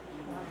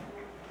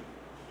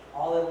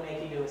 all it will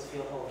make you do is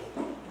feel holy.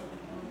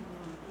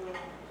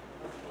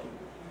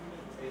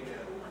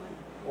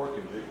 Or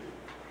convicted.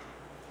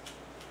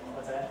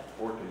 What's that?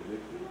 Or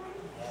convicted.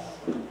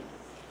 Yeah.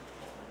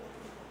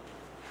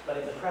 But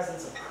in the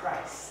presence of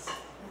Christ,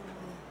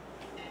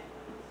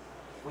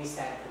 we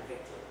stand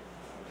convicted.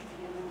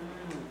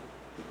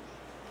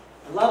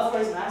 Love for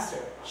his master,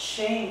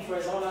 shame for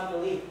his own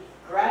unbelief,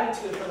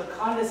 gratitude for the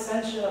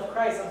condescension of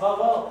Christ, above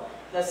all,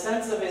 the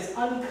sense of his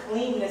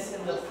uncleanness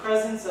in the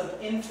presence of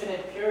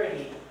infinite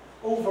purity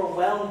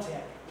overwhelmed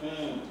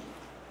him.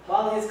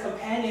 While his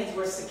companions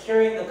were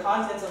securing the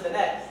contents of the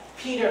net,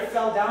 Peter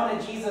fell down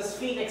at Jesus'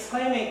 feet,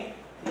 exclaiming,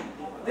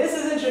 this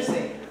is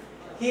interesting.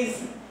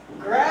 He's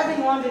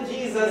grabbing onto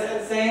Jesus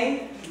and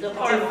saying,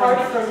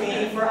 depart from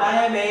me, for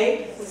I am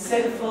a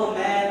sinful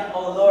man,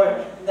 O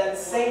Lord. That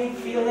same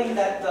feeling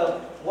that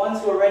the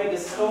ones who were ready to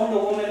stone the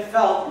woman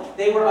felt,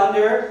 they were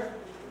under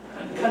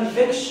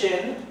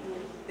conviction.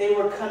 They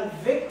were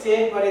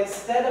convicted, but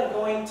instead of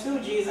going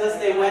to Jesus,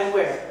 they went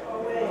where?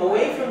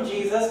 Away from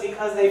Jesus,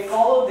 because they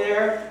followed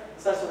their,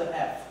 starts with an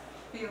F.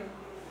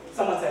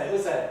 Someone said it.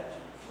 Who said it?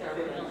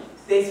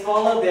 They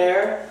followed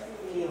their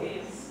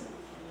feelings.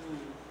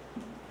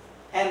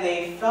 And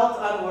they felt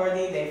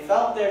unworthy, they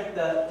felt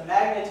the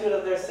magnitude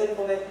of their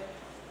sinfulness,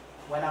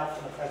 went out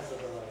from the presence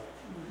of the Lord.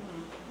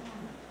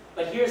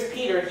 But here's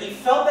Peter, he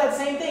felt that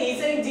same thing.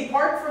 He's saying,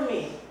 depart from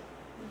me.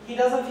 He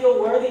doesn't feel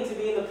worthy to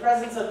be in the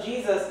presence of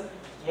Jesus,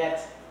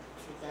 yet,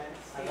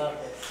 I love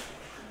this.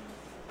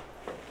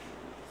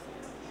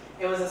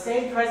 It was the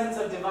same presence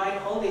of divine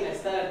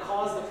holiness that had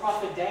caused the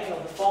prophet Daniel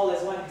to fall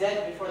as one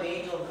dead before the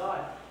angel of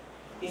God.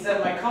 He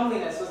said, my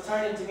comeliness was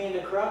turned into me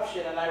into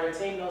corruption, and I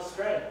retained no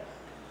strength.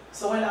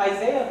 So when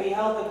Isaiah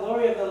beheld the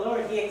glory of the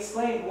Lord, he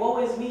exclaimed,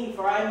 woe is me,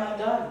 for I am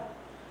undone,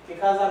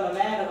 because I am a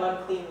man of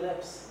unclean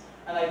lips,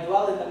 and I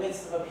dwell in the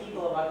midst of a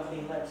people of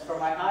unclean lips. For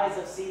my eyes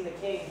have seen the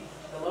King,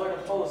 the Lord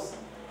of hosts.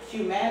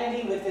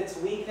 Humanity with its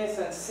weakness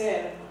and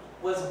sin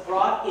was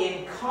brought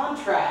in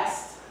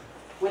contrast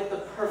with the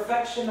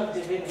perfection of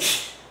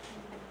divinity.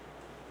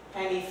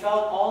 And he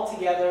felt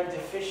altogether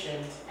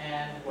deficient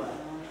and what?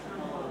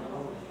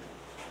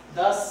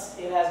 Thus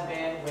it has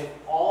been with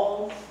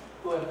all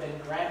who have been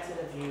granted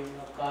a view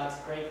of God's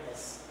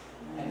greatness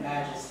and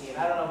majesty. And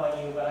I don't know about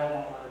you, but I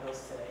want one of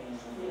those today.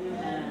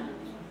 Amen.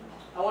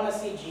 I want to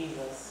see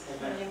Jesus.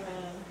 Amen.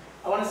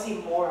 I want to see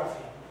more of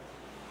him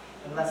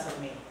and less of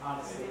me,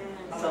 honestly.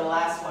 I'm the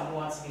last one who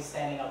wants to be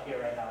standing up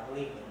here right now.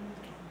 Believe me.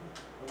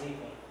 Believe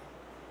me.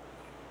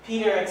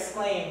 Peter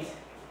exclaimed,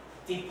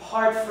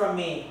 depart from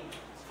me,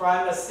 for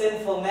I am a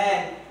sinful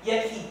man.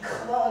 Yet he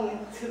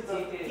clung to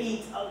the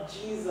feet of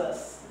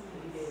Jesus,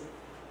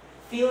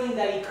 feeling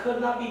that he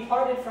could not be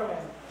parted from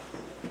him.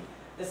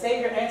 The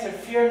Savior answered,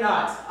 fear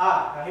not.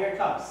 Now here it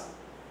comes.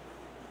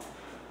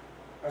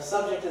 Our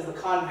subject is the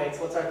convicts.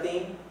 What's our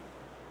theme?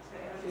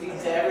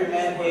 To every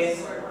man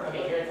his.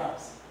 Okay, here it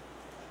comes.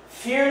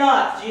 Fear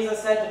not, Jesus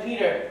said to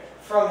Peter,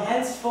 from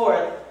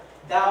henceforth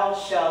thou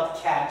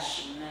shalt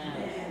catch.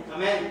 Amen.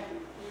 Amen.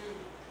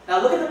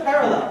 Now look at the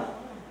parallel.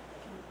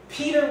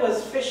 Peter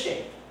was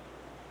fishing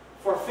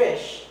for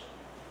fish,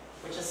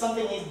 which is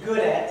something he's good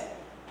at,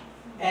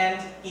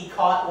 and he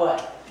caught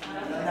what?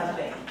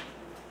 Nothing.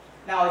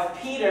 Now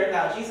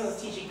Jesus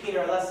is teaching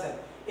Peter a lesson.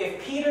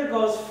 If Peter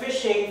goes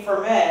fishing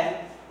for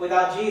men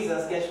without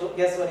Jesus, guess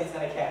what he's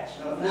going to catch?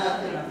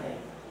 Nothing.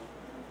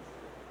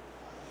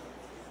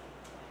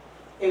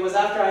 It was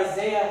after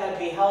Isaiah had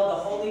beheld the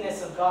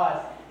holiness of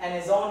God and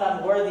his own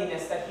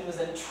unworthiness that he was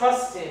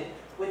entrusted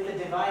with the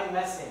divine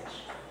message.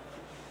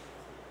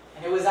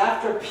 And it was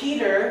after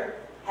Peter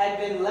had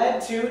been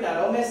led to, now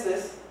don't miss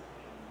this,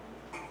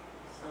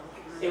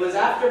 it was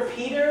after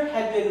Peter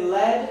had been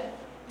led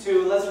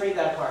to, let's read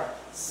that part,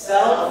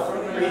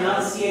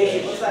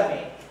 self-renunciation. What's that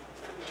mean?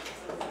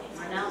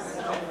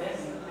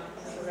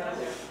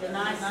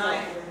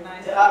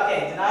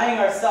 Denying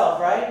ourselves,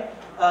 right?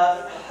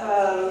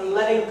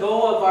 Letting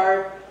go of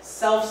our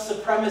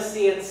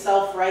self-supremacy and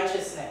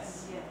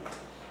self-righteousness.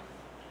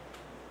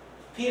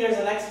 Peter's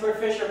an expert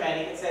fisherman.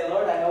 He can say,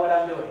 Lord, I know what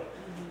I'm doing.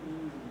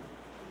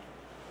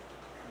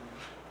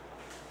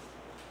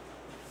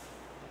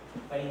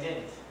 But he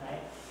didn't,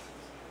 right?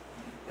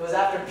 It was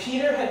after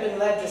Peter had been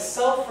led to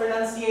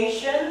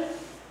self-renunciation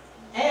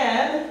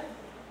and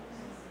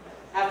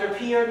after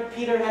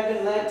Peter had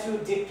been led to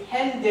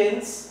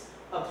dependence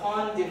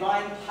upon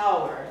divine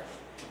power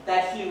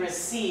that he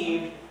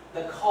received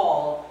the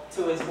call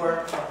to his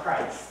work for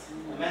Christ.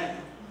 Amen.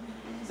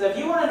 So if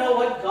you want to know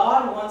what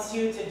God wants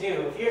you to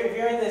do, if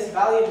you're in this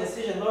valley of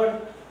decision, Lord,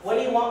 what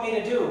do you want me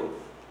to do?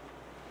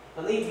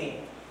 Believe me,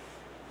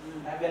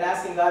 I've been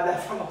asking God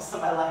that for most of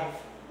my life.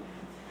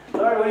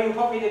 Lord, what do you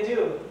want me to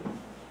do?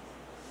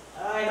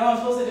 I know I'm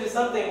supposed to do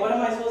something. What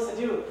am I supposed to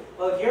do?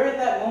 Well, if you're at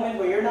that moment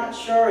where you're not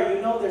sure, or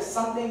you know there's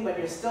something, but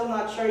you're still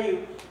not sure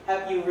you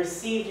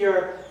received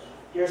your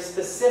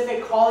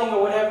specific calling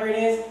or whatever it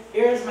is,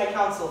 here's my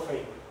counsel for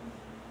you.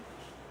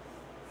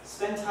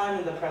 Spend time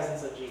in the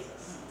presence of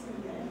Jesus.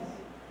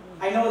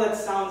 I know that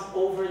sounds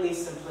overly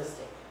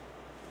simplistic,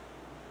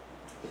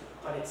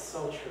 but it's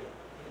so true.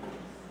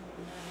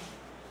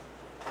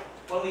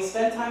 When we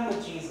spend time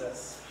with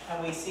Jesus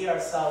and we see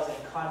ourselves in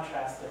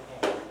contrast with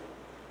him,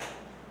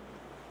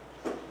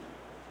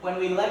 when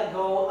we let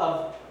go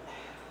of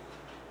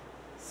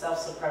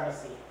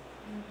self-supremacy,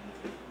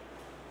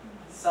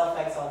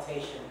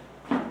 self-exaltation,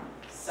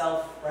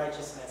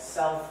 self-righteousness,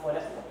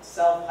 self-whatever,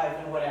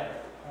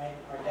 right?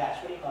 Or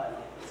dash, what do you call it?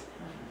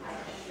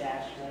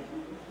 Dash, right?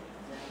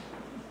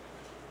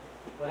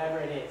 Whatever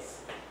it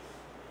is.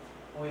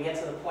 When we get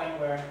to the point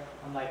where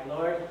I'm like,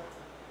 Lord,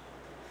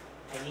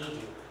 I need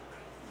you.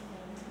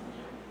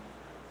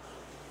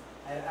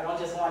 I don't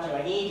just want you,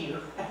 I need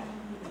you.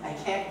 I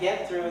can't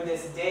get through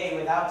this day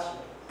without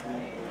you.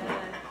 Right?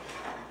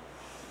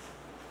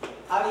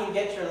 How do you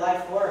get your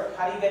life work?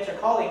 How do you get your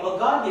calling? Well,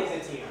 God gives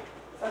it to you.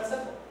 It's that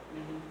simple.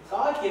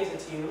 God gives it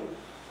to you,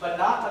 but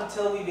not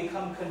until we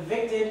become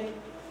convicted,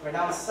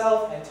 renounce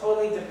self, and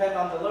totally depend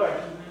on the Lord.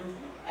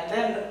 And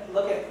then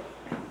look at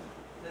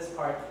this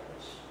part,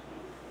 which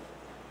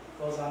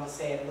goes on to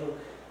say in Luke.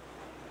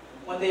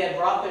 When they had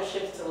brought their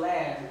ships to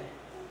land,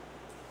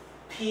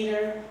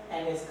 Peter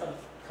and his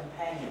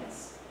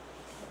companions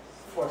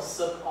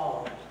forsook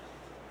all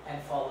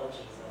and followed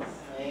Jesus.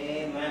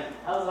 Amen.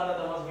 That was one of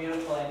the most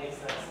beautiful endings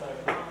to that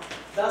story.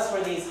 Thus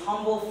were these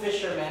humble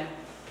fishermen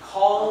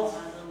called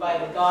by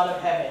the God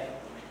of heaven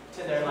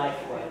to their life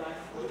work.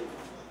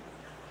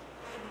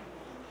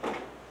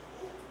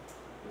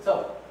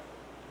 So,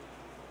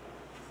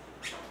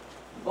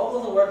 what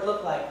will the work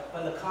look like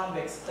when the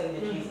convicts cling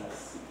to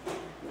Jesus?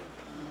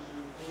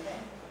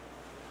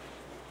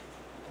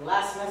 The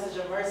last message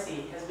of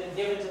mercy has been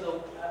given to the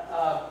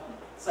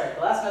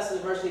the last message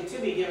of mercy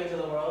to be given to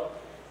the world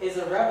is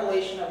a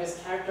revelation of his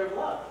character of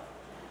love.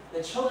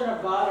 The children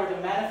of God are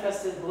to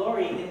manifest his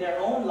glory in their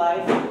own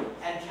life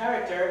and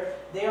character.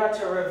 They are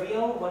to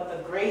reveal what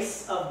the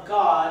grace of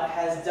God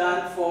has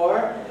done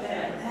for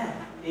them.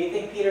 Do you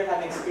think Peter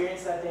had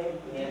experienced that day?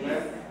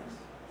 Yes.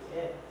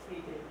 He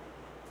did.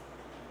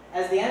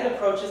 As the end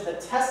approaches, the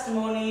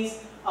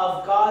testimonies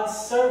of God's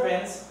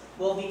servants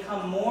will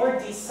become more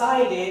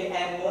decided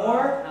and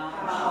more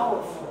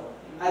powerful.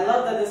 I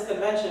love that this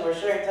convention we're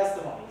sharing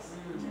testimonies.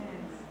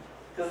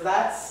 Because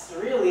that's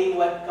really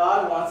what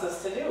God wants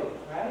us to do,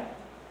 right?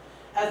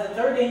 As the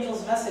third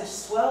angel's message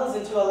swells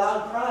into a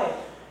loud cry,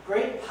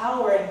 great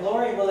power and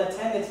glory will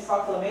attend its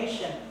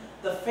proclamation.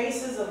 The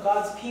faces of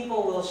God's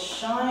people will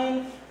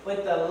shine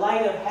with the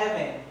light of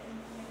heaven.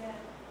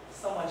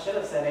 Someone should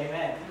have said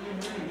amen.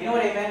 You know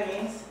what amen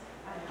means?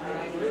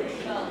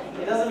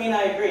 It doesn't mean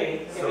I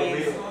agree. It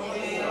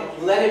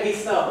means let it be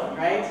so,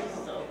 right?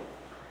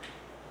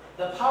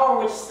 The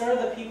power which stirred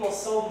the people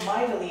so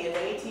mightily in the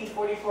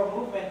 1844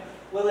 movement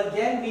will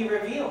again be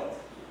revealed.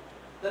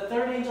 The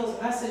third angel's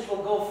message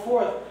will go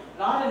forth,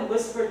 not in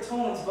whispered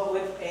tones, but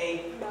with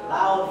a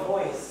loud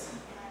voice.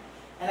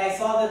 And I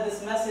saw that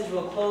this message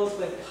will close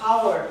with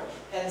power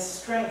and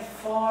strength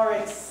far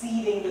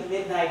exceeding the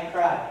midnight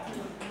cry.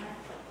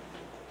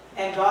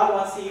 And God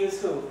wants to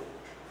use who?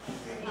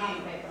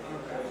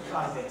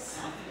 Convicts.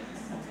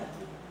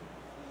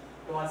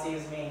 He wants to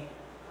use me.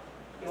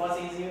 He wants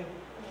to use you.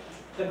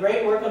 The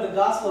great work of the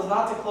gospel is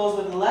not to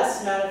close with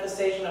less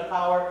manifestation of the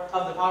power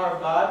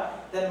of God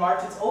than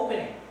marked its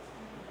opening.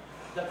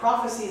 The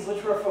prophecies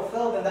which were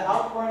fulfilled in the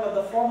outpouring of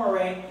the former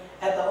rain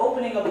at the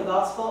opening of the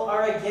gospel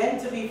are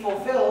again to be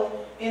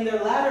fulfilled in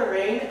their latter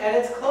rain at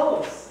its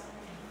close.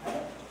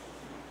 Right?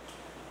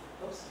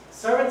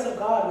 Servants of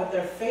God with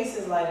their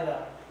faces lighted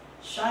up,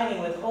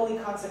 shining with holy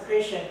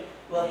consecration,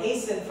 will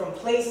hasten from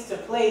place to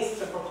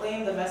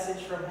proclaim the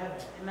message from heaven.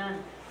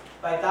 Amen.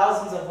 By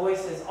thousands of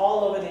voices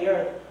all over the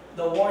earth,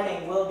 the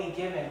warning will be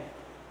given.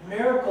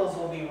 Miracles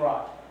will be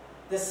wrought.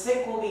 The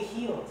sick will be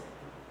healed.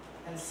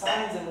 And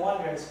signs and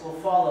wonders will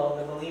follow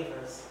the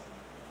believers.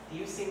 Do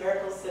you see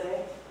miracles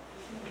today?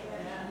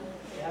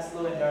 Yeah. Ask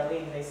Lou and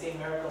Darlene. They see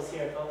miracles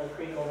here at Boulder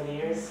Creek over the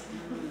years.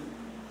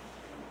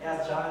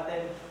 Ask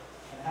Jonathan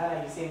and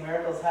Hannah. You see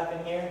miracles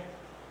happen here?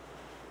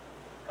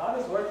 God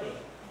is working.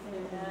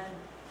 Amen.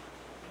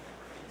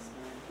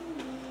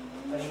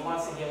 But he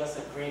wants to give us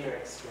a greater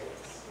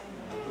experience.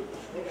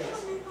 Bigger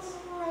experience.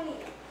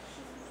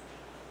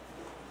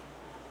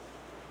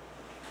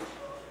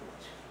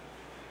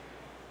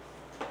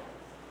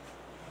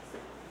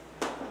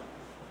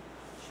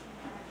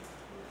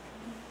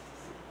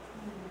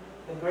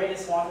 The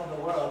greatest want of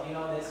the world, you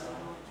know this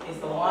one, is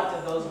the want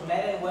of those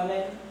men and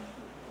women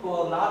who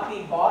will not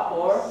be bought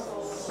or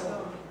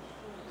sold.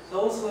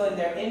 Those who in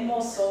their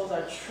inmost souls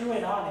are true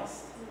and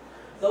honest.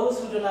 Those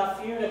who do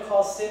not fear to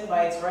call sin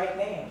by its right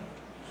name.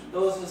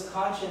 Those whose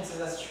conscience is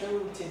as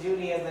true to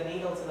duty as the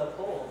needle to the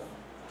pole.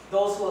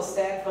 Those who will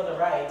stand for the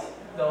right,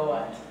 though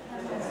what?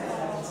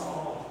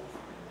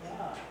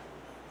 Yeah.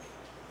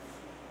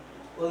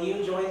 Will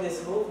you join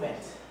this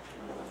movement?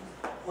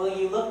 Will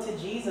you look to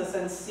Jesus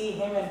and see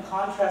him in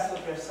contrast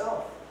with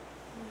yourself?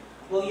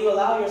 Will you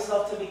allow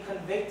yourself to be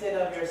convicted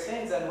of your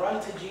sins and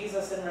run to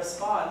Jesus in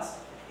response?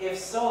 If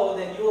so,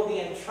 then you will be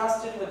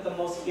entrusted with the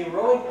most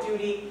heroic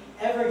duty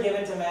ever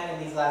given to man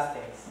in these last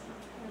days.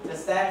 To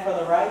stand for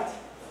the right,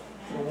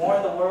 to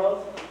warn the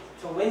world,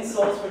 to win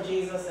souls for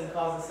Jesus and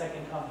cause the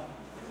second coming.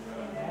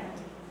 Okay?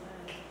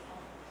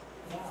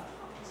 Yeah.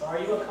 So are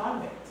you a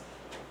convict?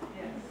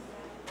 Yes.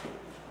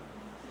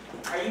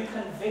 Are you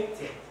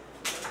convicted?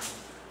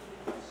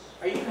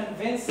 Are you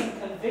convinced and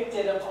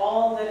convicted of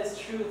all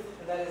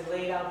that is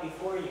laid out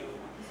before you?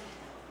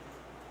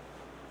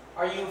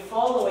 Are you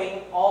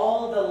following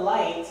all the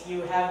light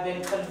you have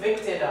been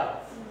convicted of?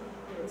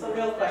 It's a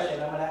real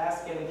question. I'm going to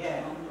ask it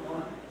again.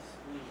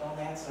 Don't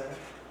answer.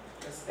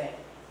 Just think.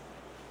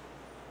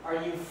 Are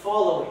you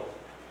following?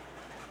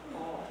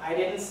 I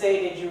didn't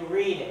say did you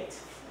read it.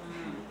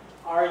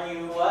 Are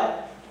you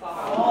what?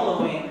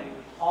 Following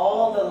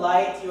all the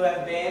light you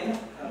have been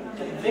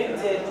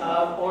convicted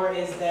of, or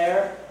is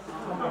there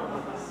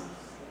compromise?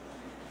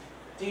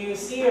 Do you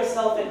see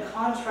yourself in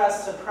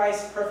contrast to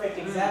Christ's perfect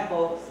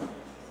example?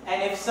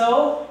 And if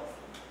so,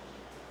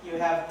 you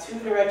have two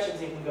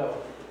directions you can go.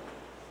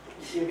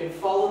 You can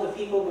follow the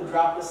people who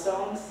drop the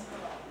stones,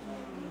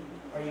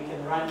 or you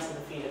can run to the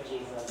feet of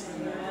Jesus.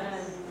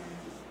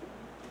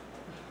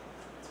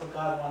 That's what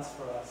God wants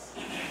for us.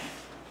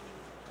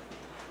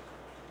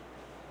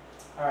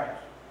 All right.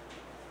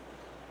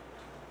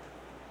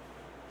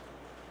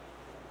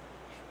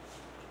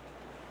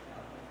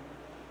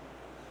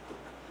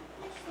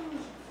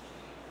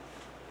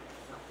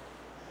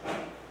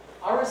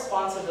 Our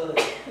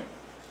responsibility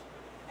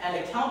and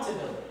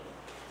accountability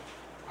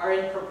are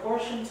in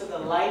proportion to the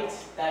light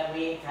that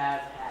we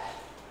have had,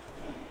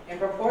 in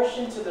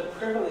proportion to the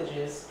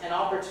privileges and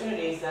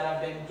opportunities that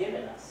have been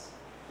given us.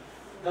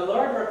 The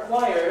Lord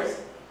requires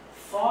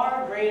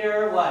far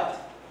greater what?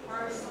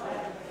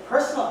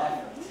 Personal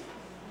effort.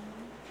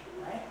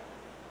 Right?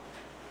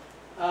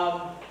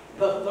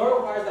 The Lord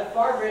requires that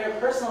far greater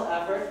personal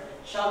effort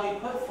shall be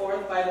put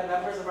forth by the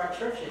members of our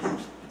churches.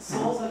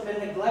 Souls have been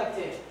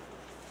neglected.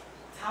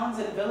 Towns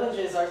and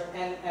villages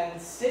and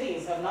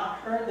cities have not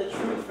heard the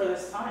truth for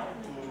this time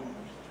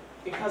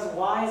because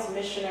wise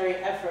missionary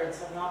efforts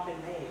have not been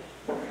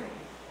made.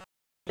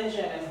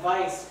 Religion and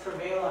vice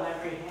prevail on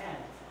every hand.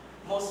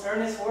 Most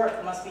earnest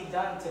work must be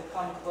done to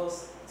come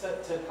close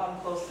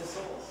to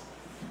souls.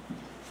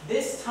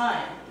 This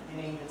time,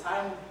 meaning the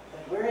time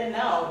that we're in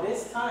now,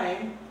 this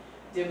time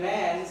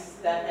demands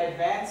that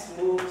advanced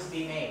moves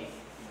be made,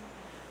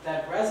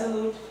 that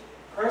resolute,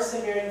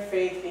 persevering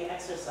faith be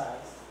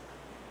exercised,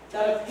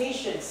 that a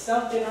patient,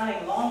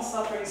 self-denying,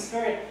 long-suffering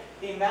spirit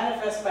be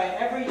manifest by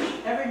every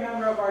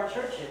member of our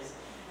churches,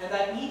 and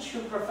that each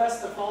who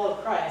profess to follow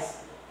Christ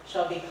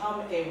shall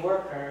become a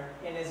worker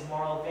in his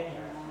moral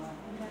vineyard.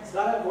 Does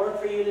God have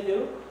work for you to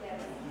do? Yeah,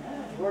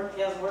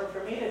 He has work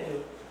for me to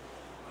do.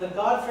 The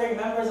God-fearing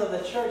members of the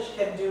church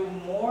can do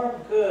more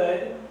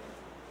good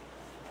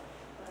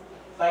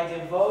by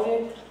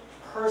devoted,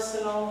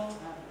 personal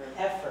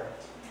effort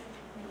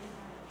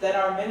that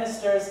our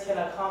ministers can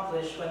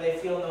accomplish when they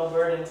feel no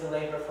burden to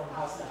labor from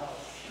house to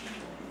house.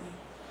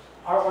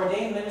 Our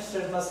ordained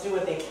ministers must do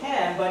what they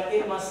can, but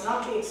it must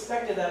not be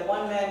expected that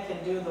one man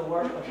can do the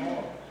work of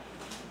all.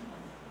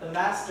 The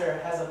Master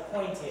has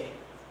appointed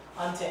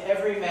unto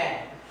every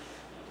man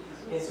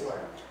his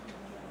work.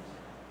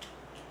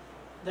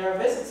 There are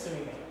visits to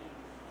be made.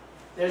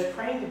 There's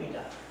praying to be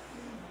done.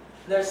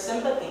 There's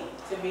sympathy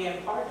to be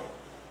imparted.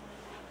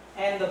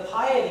 And the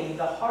piety,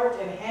 the heart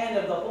and hand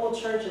of the whole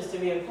church is to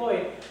be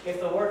employed if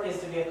the work is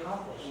to be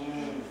accomplished.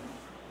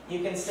 You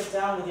can sit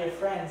down with your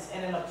friends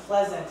and in a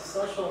pleasant,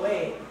 social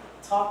way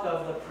talk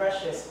of the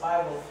precious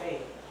Bible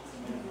faith.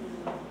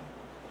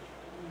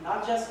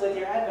 Not just with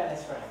your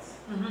Adventist friends.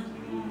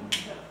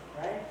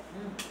 Right?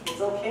 It's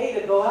okay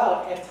to go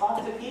out and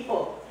talk to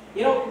people.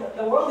 You know,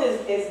 the world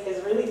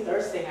is really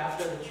thirsting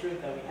after the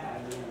truth that we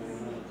have.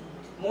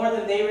 More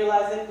than they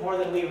realize it, more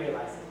than we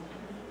realize it.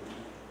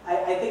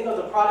 I think of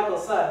the prodigal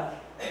son.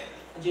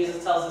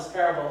 Jesus tells this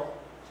parable.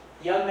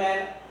 Young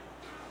man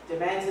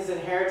demands his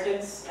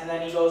inheritance, and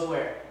then he goes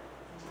where?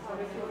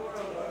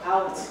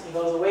 Out. He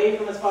goes away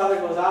from his father,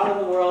 goes out in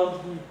the world,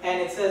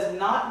 and it says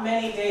not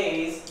many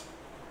days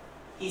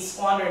he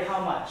squandered how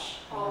much?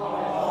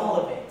 All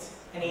of it.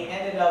 And he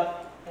ended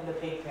up in the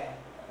pig pen,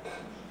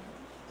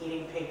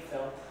 eating pig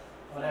filth,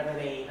 whatever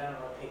they eat. I don't know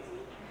what pigs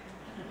eat.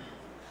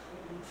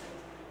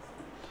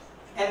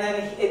 And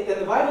then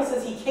the Bible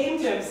says he came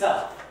to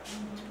himself.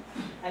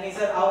 And he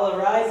said, I will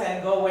arise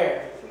and go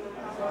where?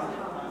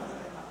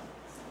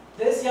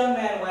 This young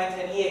man went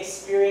and he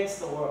experienced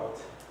the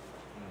world.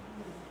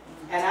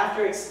 And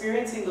after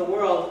experiencing the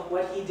world,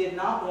 what he did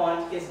not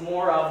want is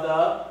more of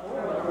the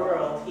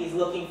world. He's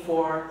looking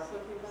for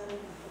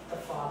the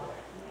Father.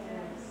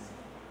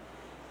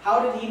 How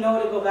did he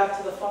know to go back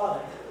to the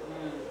Father?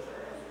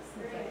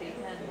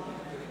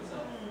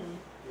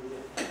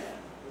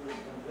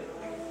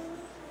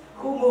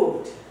 Who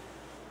moved?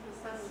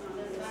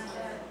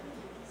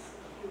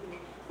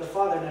 The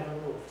Father never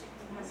moved.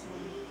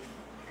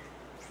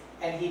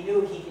 And he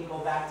knew he can go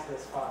back to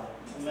his Father.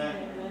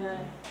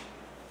 Amen.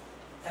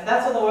 And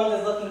that's what the world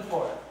is looking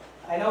for.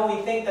 I know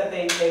we think that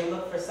they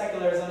look for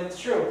secularism. It's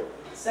true.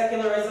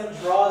 Secularism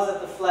draws at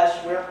the flesh.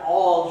 We're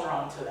all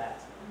drawn to that.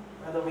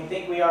 Whether we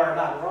think we are or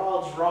not, we're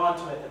all drawn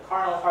to it. The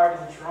carnal heart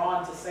is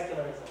drawn to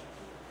secularism.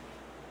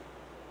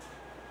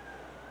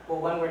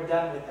 But when we're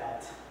done with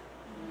that,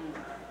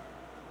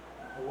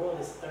 the world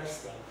is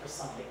thirsting for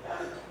something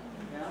better.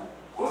 Yeah?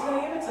 Who's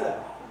going to give it to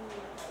them?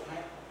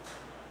 Right?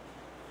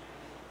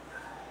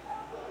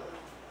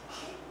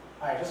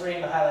 Alright, just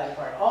reading the highlighted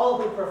part. All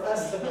who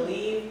profess to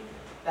believe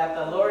that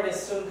the Lord is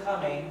soon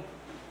coming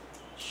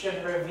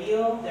should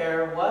reveal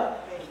their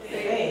what?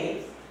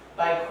 Faith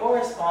by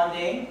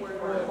corresponding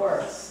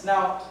works.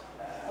 Now,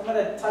 I'm going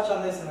to touch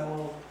on this and then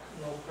we'll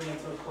bring it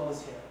to a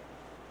close here.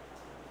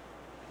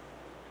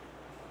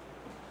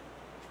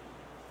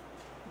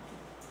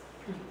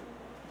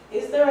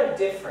 Is there a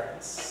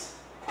difference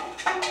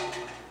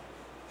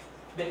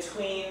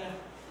between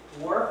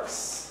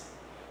works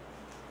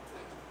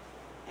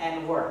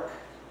and work?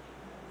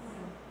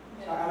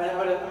 I'm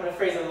going to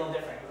phrase it a little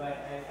different because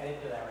I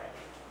didn't do that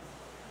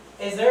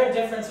right. Is there a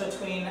difference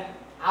between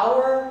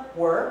our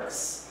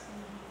works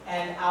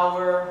and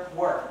our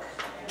work?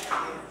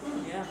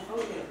 Yeah.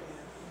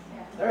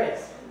 There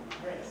is.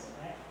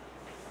 Right?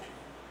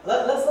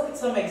 Let's look at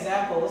some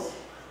examples,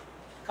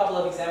 a couple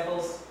of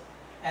examples,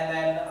 and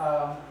then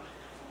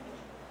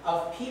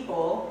of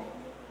people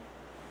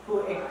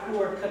who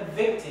were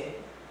convicted.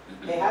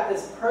 They had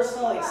this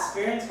personal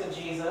experience with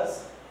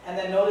Jesus, and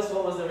then notice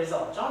what was the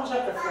result. John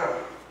chapter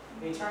 4.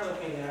 Will you turn with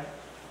me there?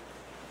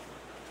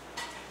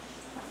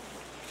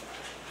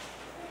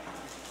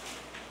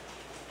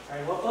 All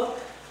right, what book?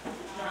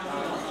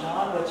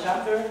 John, what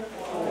chapter?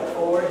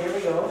 4. Here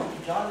we go.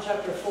 John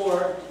chapter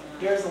 4.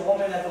 Here's the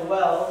woman at the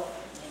well.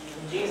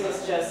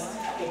 Jesus just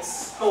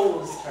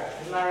exposed her.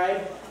 Isn't that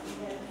right?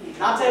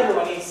 Not to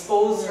everyone. He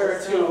exposed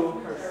her to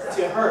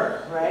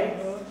her, right?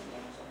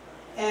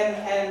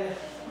 And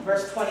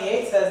verse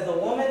 28 says, the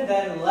woman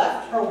then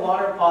left her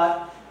water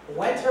pot,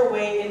 went her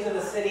way into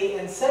the city,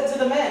 and said to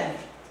the men,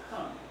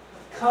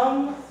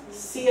 come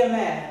see a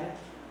man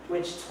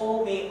which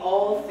told me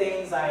all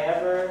things I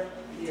ever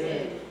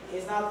did.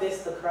 Is not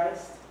this the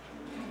Christ?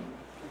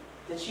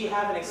 Did she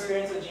have an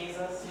experience with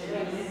Jesus?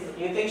 Yes.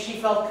 You think she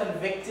felt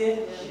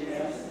convicted?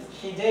 Yes.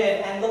 She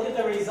did. And look at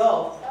the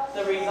result.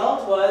 The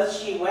result was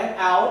she went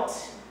out.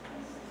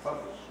 All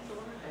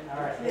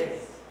right, here it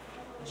is.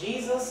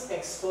 Jesus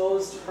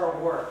exposed her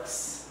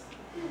works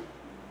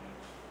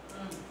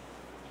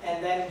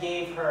and then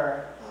gave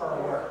her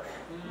her work.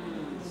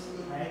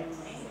 Right?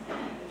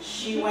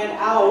 She went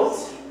out,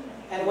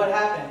 and what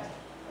happened?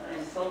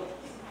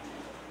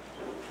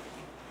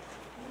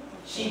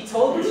 She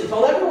told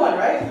everyone,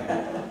 right?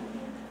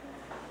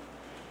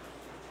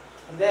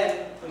 And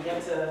then we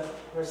get to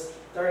verse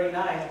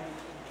 39.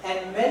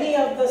 And many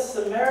of the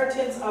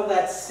Samaritans of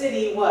that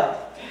city,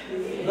 what?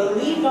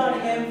 Believed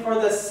on him for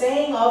the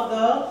saying of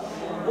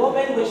the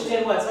woman, which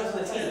did what? Starts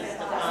with the T.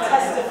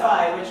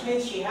 Testify, which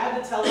means she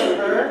had to tell them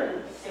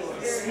her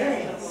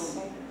experience.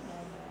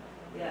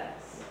 Yes.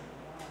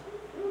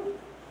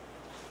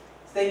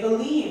 They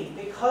believed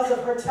because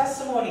of her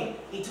testimony.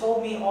 He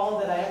told me all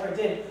that I ever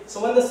did. So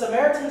when the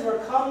Samaritans were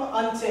come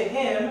unto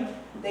him,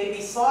 they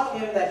besought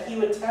him that he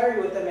would tarry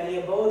with them, and he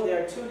abode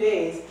there 2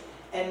 days.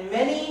 And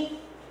many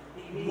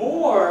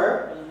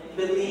more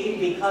believed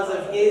because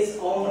of his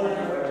own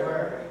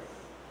word.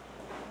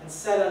 And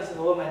said unto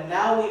the woman,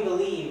 now we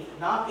believe,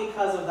 not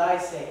because of thy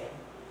saying,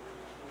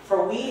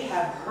 for we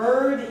have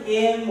heard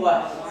him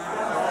what?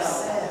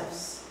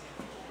 Ourselves.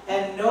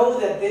 And know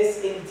that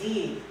this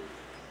indeed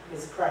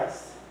is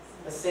Christ,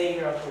 the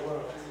Savior of the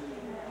world.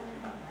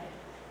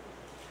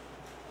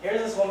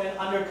 Here's this woman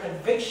under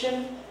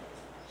conviction.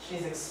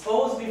 She's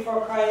exposed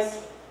before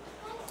Christ.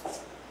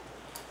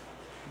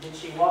 Did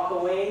she walk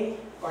away,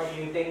 or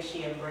do you think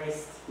she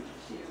embraced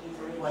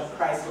what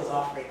Christ was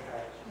offering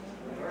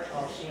her?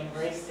 Oh, she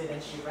embraced it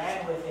and she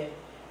ran with it.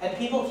 And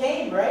people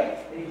came,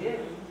 right? They did.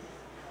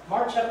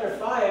 Mark chapter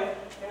 5,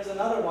 here's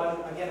another one.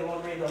 Again, I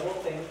won't read the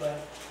whole thing,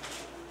 but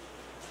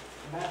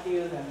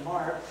Matthew and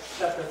Mark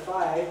chapter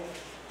 5.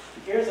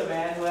 Here's a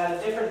man who had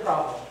a different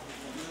problem.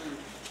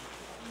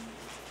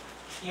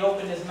 He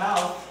opened his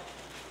mouth,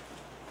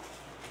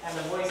 and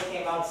the voice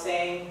came out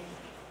saying,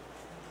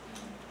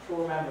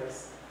 who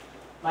remembers?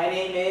 My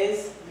name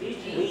is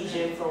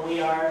Legion, for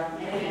we are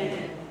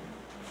many.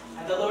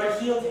 And the Lord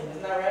healed him,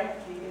 isn't that right?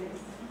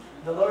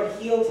 The Lord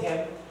healed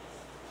him.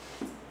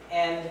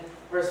 And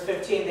verse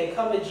 15, they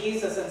come to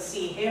Jesus and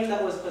see him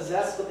that was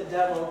possessed with the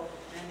devil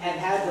and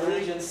had the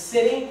legion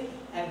sitting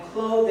and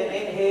clothed and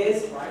in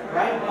his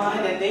right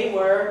mind, and they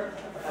were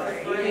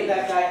afraid. You think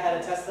that guy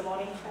had a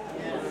testimony?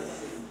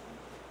 Yes.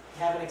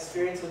 Have an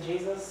experience with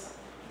Jesus?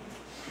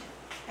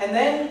 And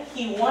then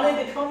he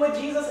wanted to come with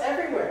Jesus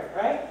everywhere,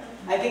 right?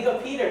 I think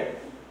of Peter.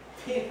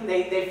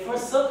 They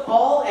forsook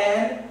all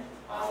and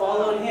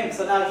followed him.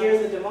 So now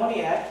here's the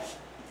demoniac.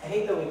 I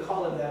hate that we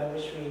call him that. I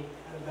wish we had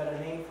a better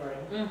name for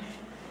him.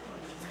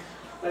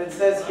 But it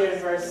says here in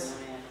verse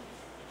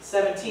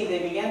 17, they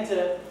began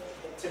to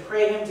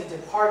pray him to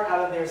depart out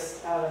of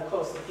the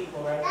coast of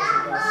people, right?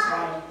 Because of the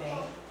swine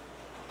thing.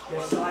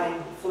 Their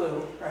swine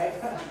flu, right?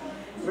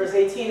 Verse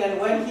 18,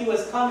 and when he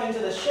was come into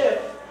the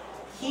ship,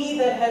 he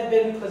that had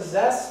been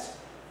possessed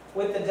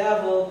with the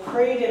devil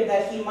prayed him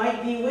that he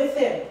might be with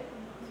him.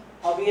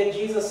 Albeit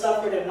Jesus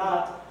suffered him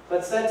not,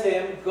 but said to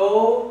him,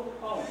 go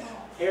home.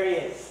 Here he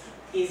is.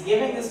 He's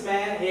giving this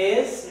man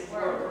his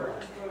word.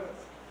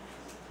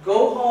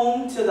 Go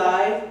home to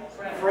thy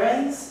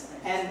friends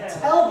and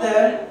tell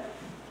them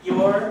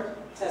your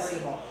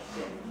testimony.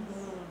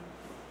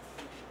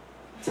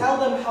 Tell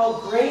them how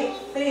great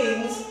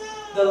things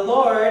the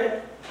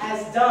Lord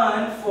has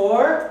done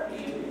for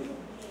you.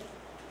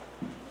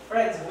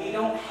 Friends, we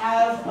don't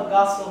have a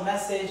gospel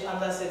message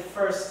unless it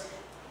first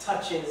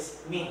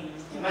touches me.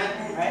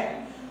 Amen?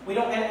 Right? We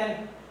don't,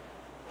 and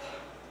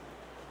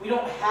we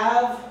don't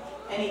have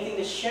anything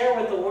to share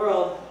with the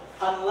world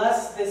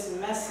unless this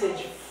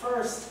message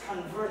first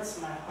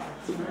converts my heart.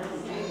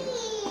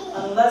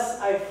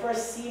 Unless I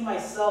first see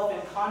myself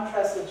in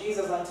contrast with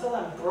Jesus, until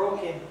I'm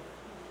broken.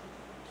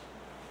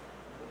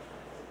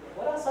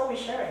 What else are we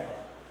sharing then?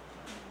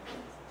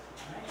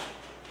 Right?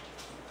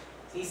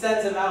 So he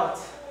sends him out.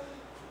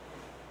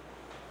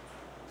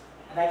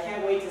 And I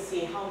can't wait to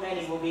see how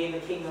many will be in the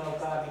kingdom of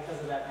God because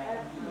of that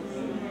man.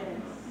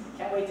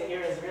 Can't wait to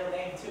hear his real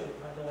name too,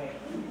 by the way.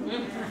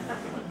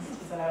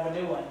 He's going to have a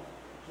new one.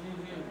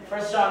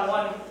 1 John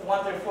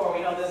 1 through 4,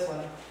 we know this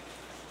one.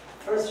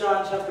 1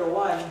 John chapter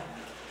 1.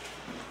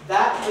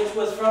 That which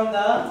was from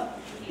the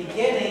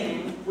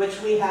beginning, which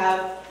we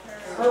have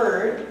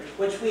heard,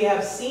 which we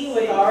have seen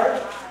with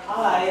our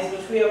eyes,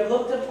 which we have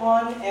looked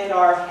upon, and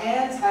our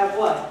hands have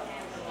what?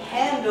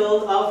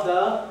 Handled of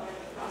the...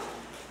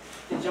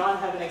 Did John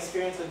have an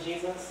experience with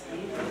Jesus?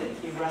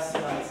 He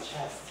rested on his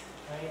chest,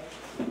 right?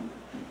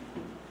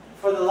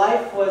 For the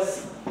life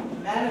was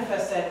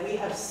manifested, we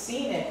have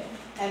seen it,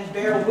 and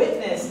bear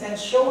witness, and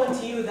show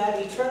unto you that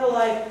eternal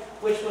life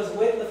which was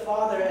with the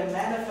Father, and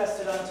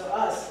manifested unto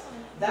us.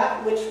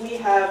 That which we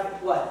have,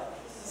 what?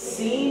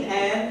 Seen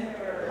and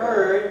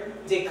heard,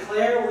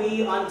 declare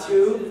we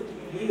unto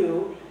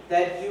you,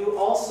 that you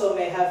also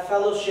may have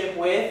fellowship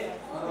with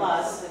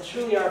us. And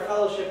truly our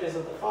fellowship is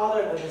with the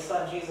Father and with His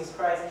Son, Jesus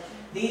Christ.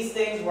 These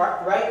things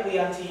write we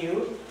unto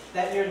you,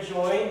 that your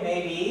joy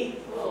may be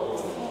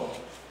full.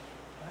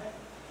 Right?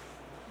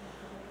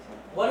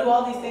 What do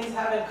all these things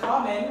have in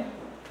common?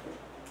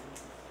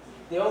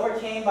 They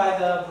overcame by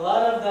the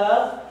blood of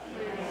the...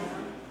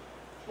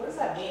 What does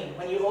that mean?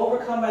 When you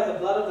overcome by the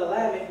blood of the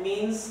Lamb, it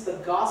means the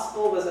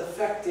gospel was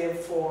effective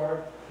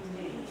for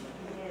me.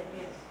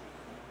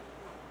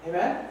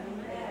 Amen?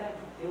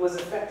 It was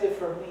effective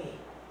for me.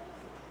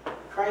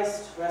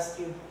 Christ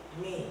rescued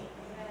me.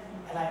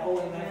 And I owe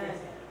Him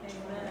everything.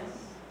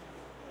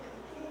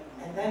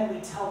 And then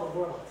we tell the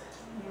world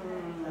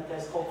that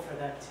there's hope for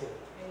them too.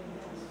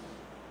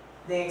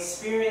 They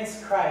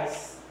experienced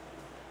Christ.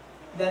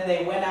 Then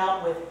they went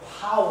out with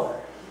power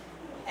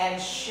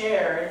and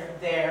shared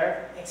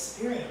their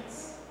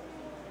experience.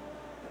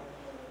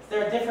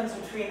 There's a difference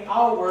between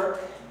our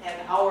work and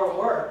our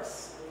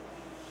works.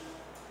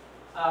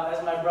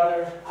 As my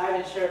brother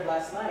Ivan shared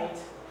last night,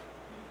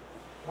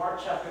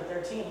 Mark chapter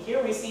 13,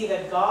 here we see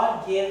that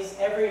God gives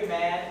every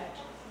man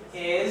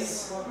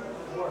his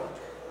work.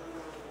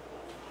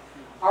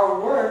 Our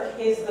work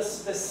is the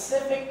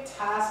specific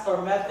task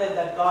or method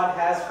that God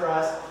has for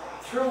us,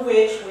 through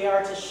which we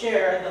are to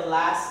share the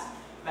last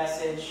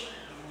message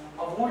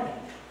of warning.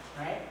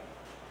 Right?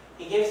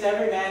 He gives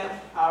every man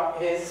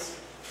his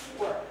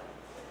work.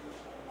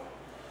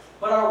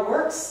 But our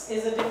works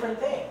is a different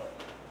thing.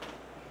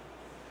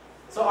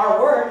 So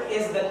our work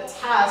is the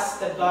task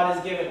that God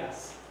has given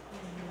us.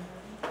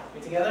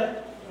 We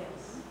together?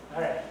 Yes.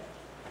 All right.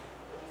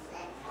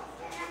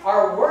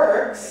 Our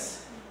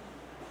works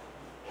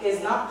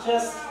is not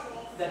just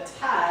the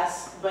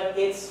task, but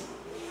it's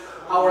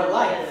our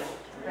life.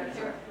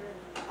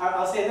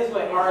 I'll say it this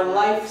way, our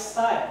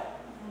lifestyle.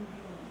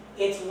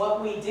 It's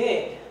what we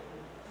did.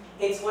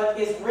 It's what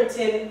is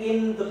written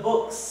in the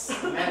books,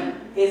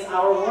 is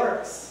our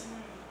works.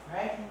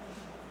 Right?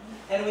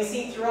 And we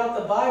see throughout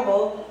the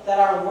Bible that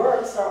our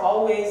works are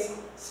always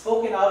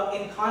spoken of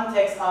in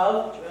context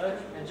of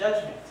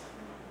judgment.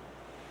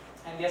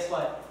 And guess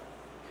what?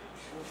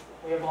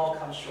 We have all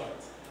come short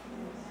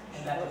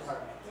in that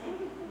department.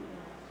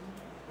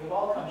 We've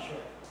all come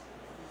short.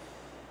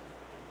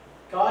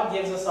 God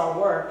gives us our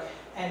work,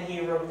 and He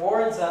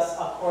rewards us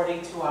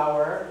according to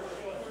our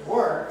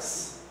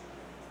works.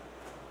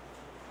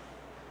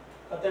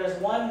 But there's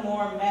one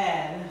more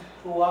man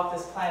who walked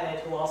this planet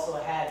who also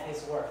had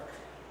his work.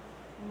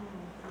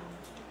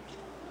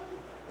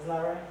 Isn't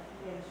that right?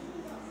 Yes.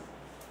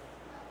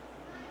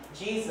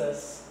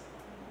 Jesus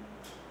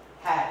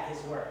had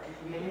his work.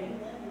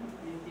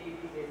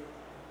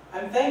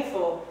 I'm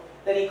thankful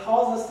that He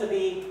calls us to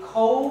be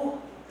co-laborers.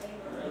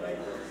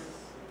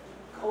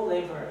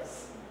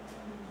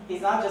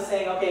 He's not just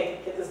saying, okay,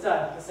 get this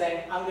done. He's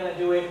saying, I'm going to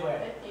do it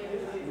where?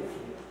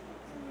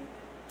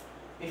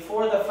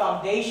 Before the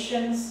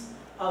foundations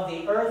of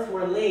the earth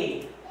were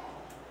laid,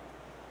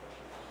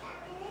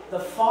 the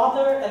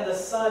Father and the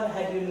Son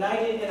had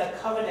united in a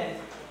covenant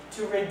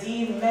to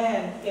redeem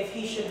man if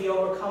he should be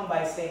overcome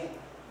by Satan.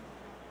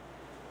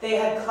 They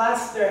had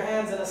clasped their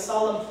hands in a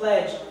solemn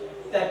pledge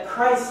that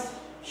Christ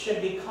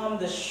should become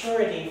the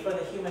surety for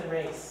the human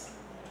race.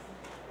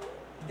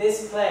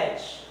 This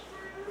pledge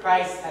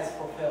Christ has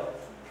fulfilled.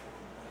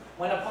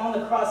 When upon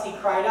the cross He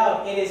cried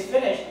out, "It is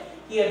finished,"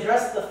 He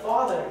addressed the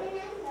Father.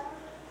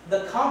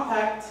 The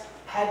compact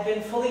had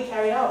been fully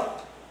carried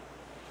out.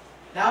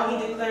 Now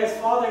he declares,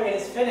 Father, it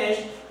is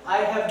finished. I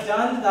have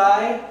done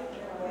thy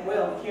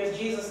will. Here's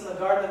Jesus in the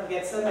Garden of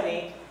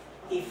Gethsemane.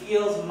 He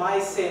feels my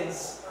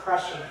sins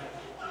crushing him.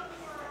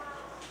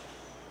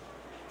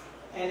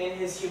 And in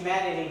his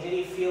humanity, did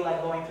he feel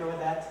like going through with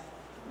that?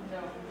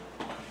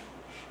 No.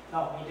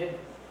 No, he didn't.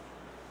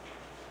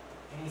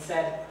 And he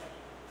said,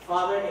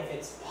 Father, if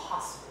it's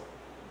possible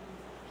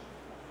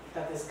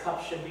that this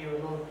cup should be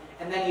removed.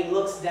 And then he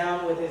looks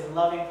down with his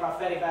loving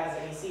prophetic eyes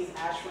and he sees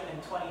Ashwin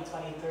in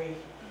 2023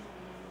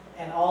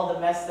 and all the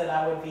mess that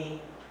I would be.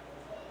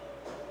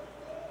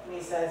 And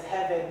he says,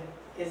 heaven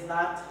is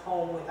not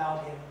home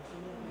without him.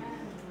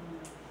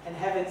 And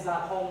heaven's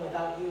not home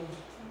without you.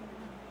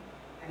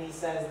 And he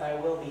says, thy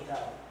will be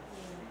done.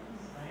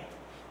 Right?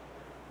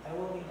 Thy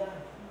will be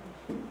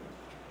done.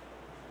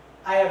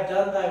 I have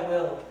done thy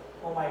will,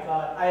 oh my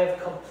God. I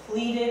have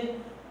completed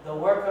the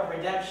work of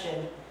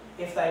redemption.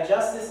 If thy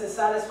justice is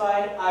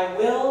satisfied, I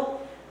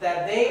will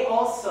that they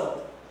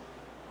also,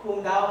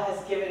 whom thou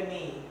hast given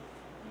me,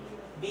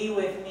 be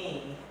with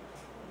me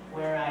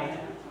where I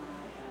am.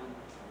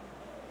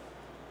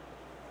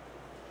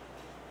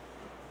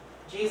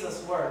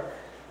 Jesus' work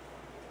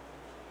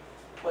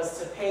was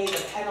to pay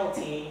the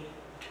penalty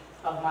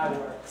of my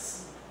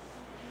works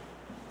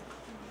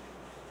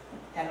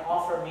and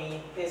offer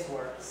me his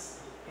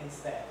works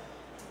instead.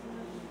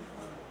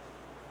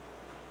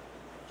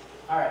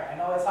 All right, I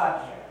know it's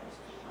hot here.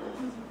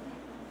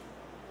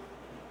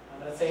 I'm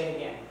going to say it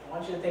again. I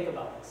want you to think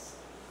about this.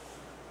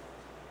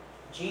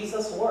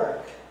 Jesus'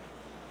 work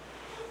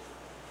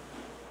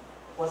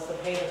was to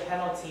pay the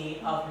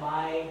penalty of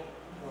my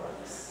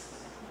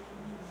works.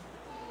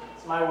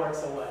 So my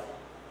works are what?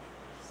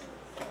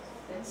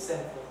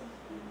 Sinful.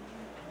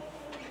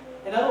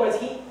 In other words,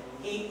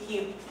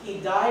 he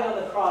died on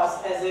the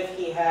cross as if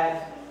he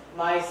had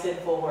my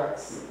sinful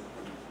works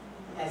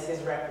as his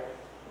record.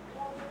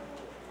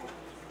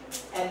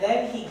 And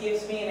then he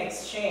gives me in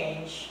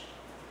exchange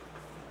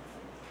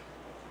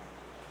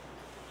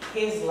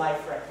his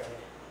life record.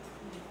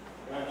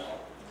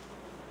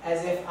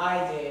 As if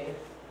I did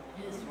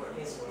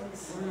his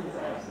works.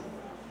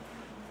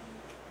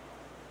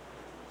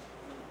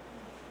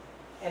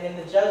 And in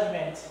the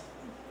judgment,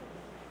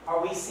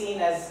 are we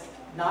seen as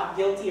not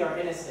guilty or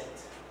innocent?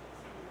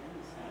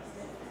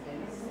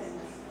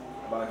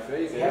 By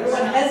faith.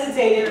 Everyone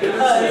hesitated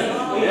because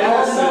we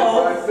all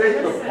know. By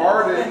faith, the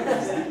pardon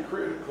is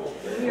critical.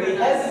 We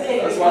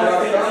hesitate because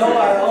we know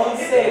our own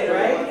sin,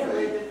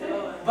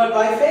 right? But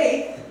by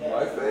faith.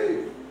 By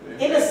faith.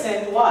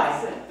 Innocent,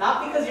 why?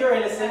 Not because you're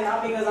innocent,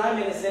 not because I'm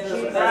innocent,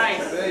 but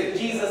because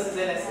Jesus is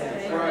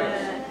innocent.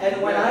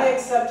 And when I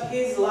accept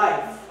his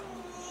life,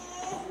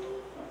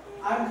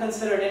 I'm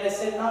considered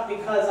innocent, not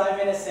because I'm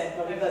innocent,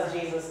 but because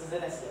Jesus is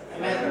innocent.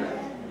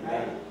 Amen?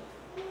 Right?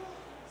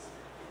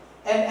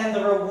 And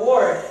the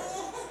reward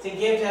to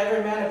give to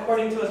every man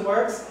according to his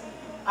works,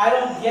 I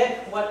don't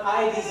get what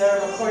I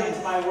deserve according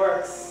to my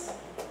works.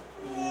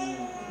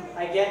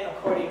 I get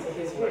according to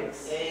his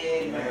works.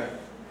 Amen.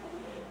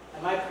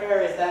 And my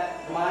prayer is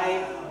that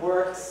my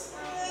works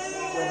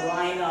would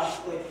line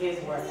up with his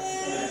works.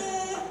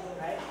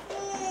 Right?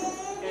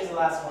 Here's the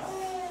last one.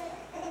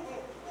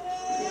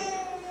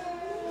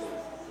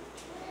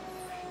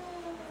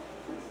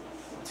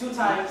 Two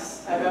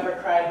times I've ever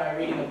cried by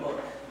reading a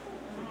book.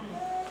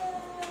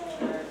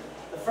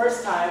 The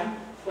first time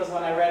was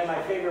when I read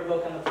my favorite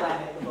book on the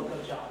planet, the book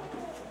of John.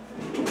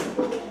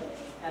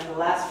 And the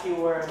last few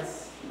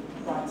words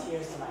brought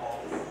tears to my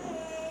eyes.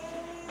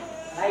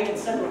 And I even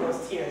circled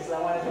those tears, so I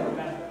wanted to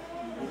remember.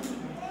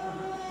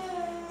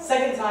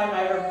 Second time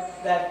I ever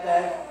that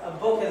a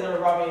book has ever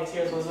brought me to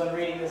tears was when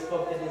reading this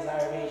book, The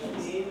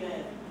Desirations.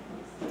 Amen.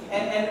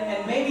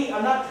 And maybe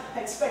I'm not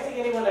expecting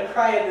anyone to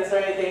cry at this or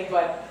anything,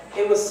 but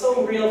it was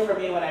so real for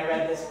me when I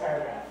read this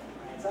paragraph.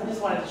 Right? So I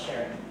just wanted to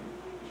share it.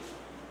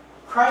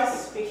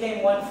 Christ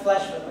became one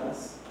flesh with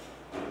us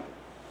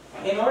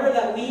in order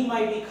that we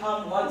might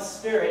become one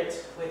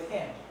spirit with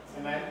him.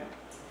 Amen.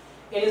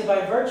 It is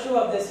by virtue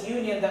of this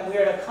union that we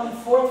are to come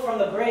forth from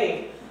the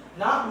grave,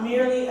 not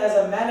merely as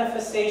a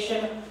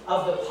manifestation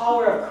of the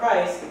power of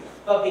Christ,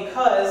 but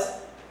because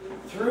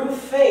through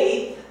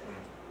faith,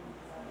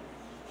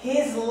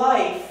 his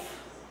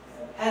life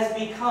has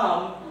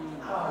become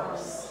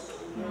ours.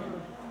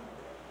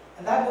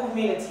 And that moved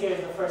me to tears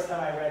the first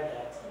time I read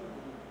that,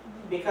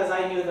 because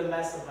I knew the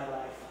mess of my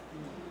life.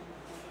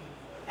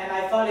 And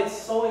I thought it's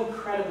so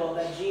incredible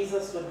that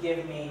Jesus would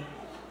give me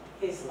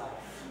his life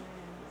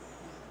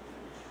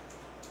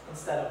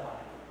instead of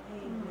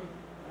mine.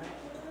 Right?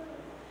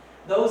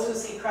 Those who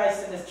see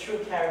Christ in his true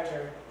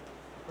character,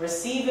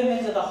 receive him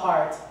into the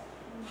heart,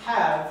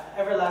 have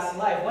everlasting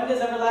life. When does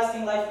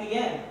everlasting life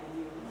begin?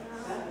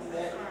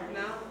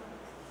 Now.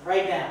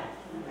 Right now.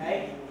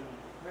 Right?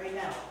 Right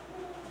now.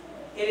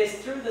 It is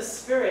through the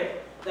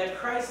Spirit that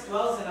Christ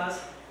dwells in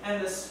us,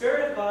 and the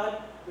Spirit of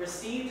God,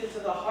 received into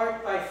the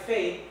heart by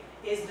faith,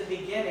 is the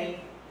beginning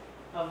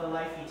of the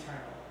life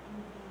eternal.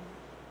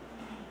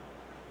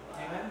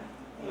 Amen?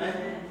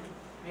 Amen.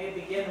 May it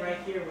begin right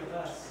here with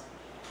us.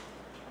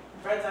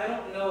 Friends, I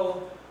don't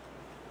know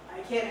I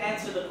can't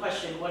answer the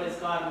question, what does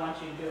God want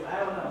you to do? I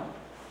don't know.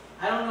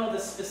 I don't know the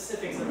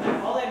specifics of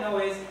that. All I know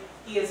is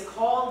He has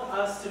called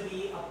us to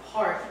be a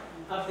part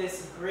of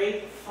this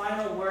great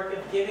final work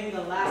of giving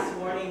the last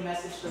warning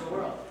message to the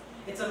world.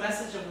 It's a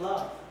message of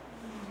love.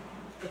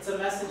 It's a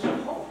message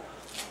of hope.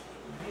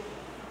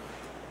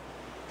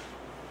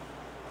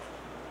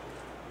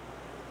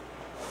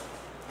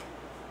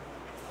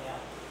 Yeah.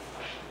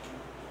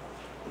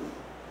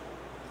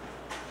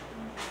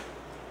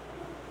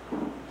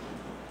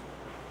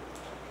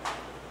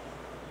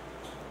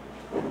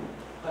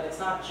 But it's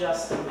not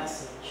just a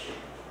message.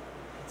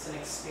 It's an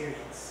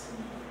experience.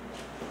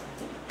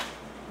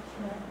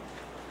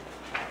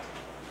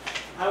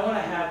 I want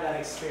to have that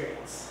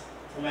experience.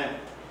 Amen.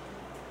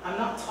 I'm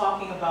not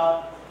talking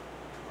about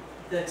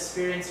the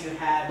experience you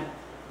had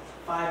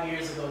 5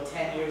 years ago,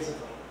 10 years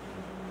ago,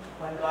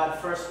 when God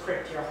first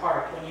pricked your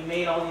heart, when you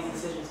made all these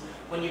decisions,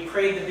 when you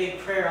prayed the big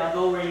prayer, I'll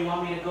go where you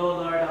want me to go,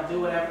 Lord, I'll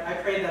do whatever. I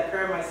prayed that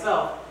prayer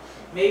myself.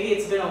 Maybe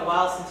it's been a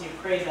while since you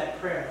prayed that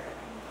prayer.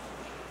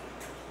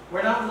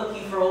 We're not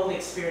looking for old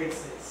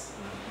experiences.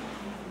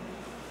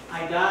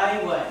 I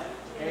die, what?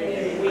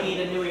 We need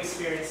a new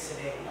experience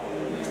today.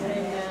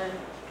 Amen.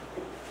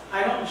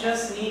 I don't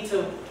just need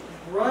to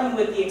run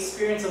with the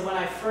experience of when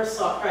I first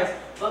saw Christ.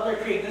 Butler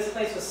Creek, this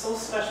place was so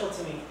special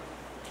to me.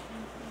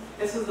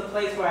 This was the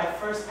place where I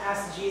first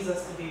asked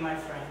Jesus to be my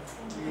friend.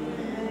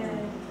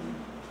 Amen.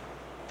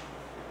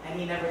 And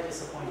He never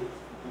disappointed.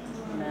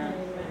 Amen.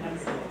 Never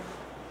did.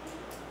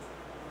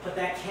 But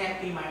that can't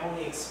be my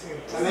only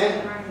experience.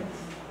 Amen.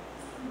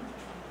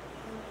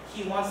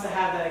 He wants to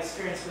have that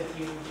experience with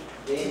you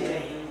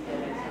today.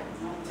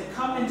 To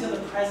come into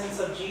the presence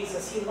of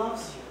Jesus. He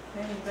loves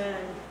you.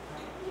 Amen.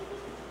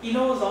 He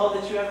knows all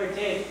that you ever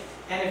did.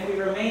 And if we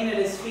remain at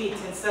His feet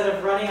instead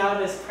of running out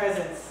of His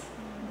presence,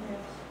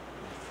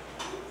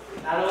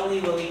 not only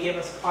will He give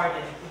us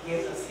pardon, He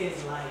gives us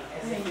His life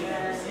as if we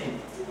never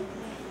sinned.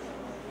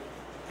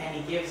 And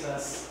He gives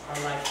us our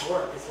life's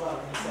work as well.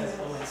 And He says,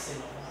 go and sin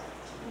no more.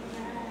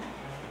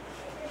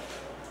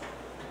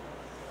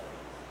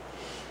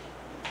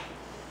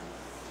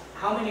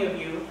 How many of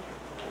you,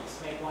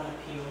 just make one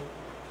appeal,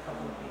 a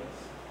couple of appeals.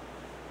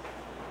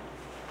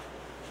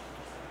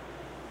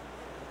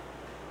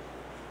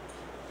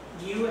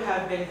 You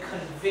have been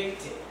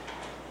convicted.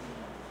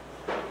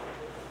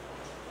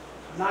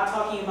 I'm not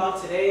talking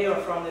about today or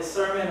from this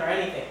sermon or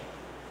anything,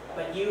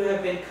 but you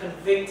have been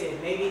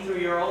convicted, maybe through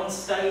your own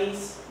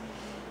studies,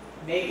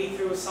 maybe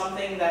through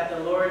something that the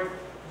Lord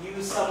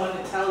used someone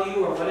to tell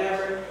you or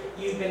whatever.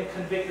 You've been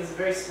convicted. It's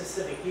very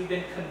specific. You've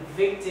been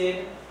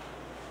convicted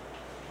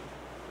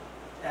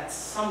that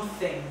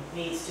something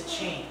needs to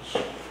change.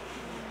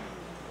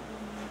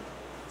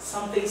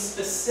 Something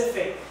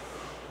specific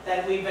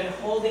that we've been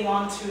holding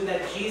on to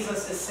that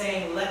Jesus is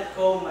saying, let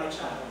go, my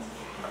child.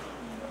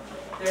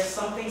 There's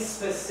something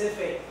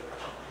specific.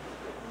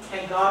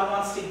 And God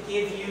wants to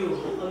give you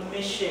a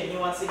mission. He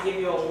wants to give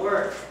you a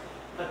work.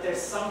 But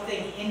there's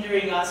something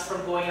hindering us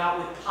from going out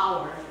with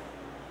power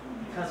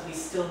because we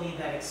still need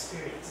that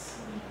experience.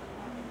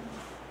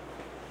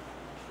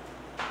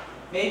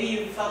 Maybe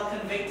you felt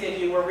convicted,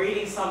 you were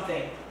reading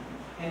something,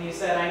 and you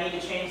said, I need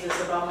to change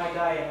this about my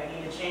diet, I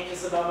need to change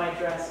this about my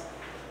dress,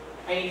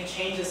 I need to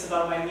change this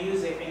about my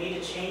music, I need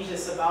to change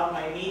this about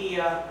my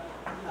media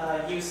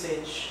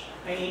usage,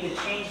 I need to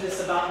change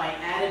this about my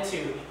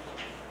attitude,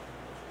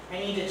 I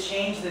need to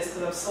change this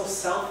because I'm so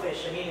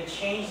selfish, I need to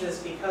change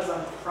this because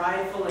I'm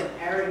prideful and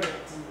arrogant,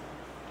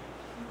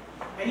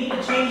 I need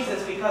to change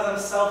this because I'm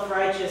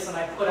self-righteous and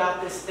I put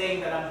out this thing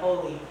that I'm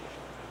holy.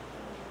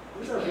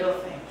 These are real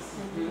things.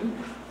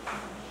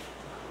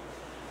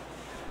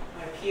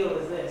 My appeal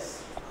is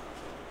this.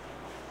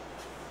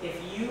 If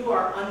you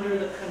are under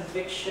the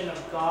conviction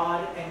of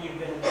God and you've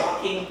been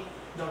walking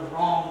the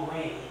wrong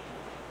way,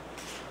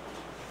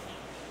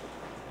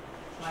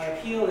 my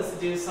appeal is to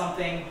do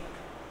something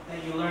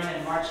that you learn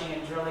in marching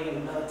and drilling in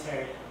the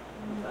military.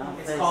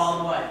 It's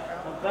called what?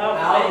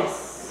 About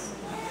face.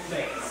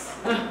 Face.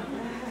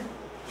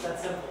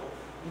 That's simple.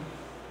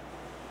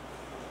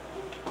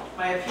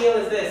 My appeal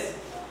is this.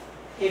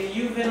 If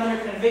you've been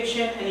under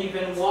conviction and you've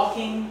been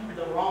walking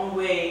the wrong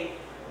way,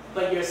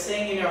 but you're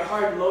saying in your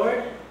heart,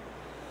 Lord,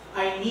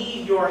 I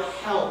need your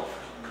help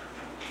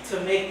to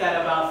make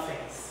that about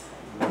face.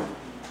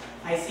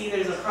 I see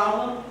there's a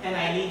problem and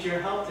I need your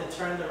help to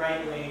turn the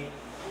right way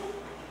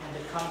and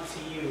to come to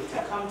you,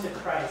 to come to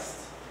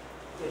Christ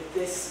with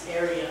this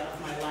area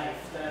of my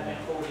life that I've been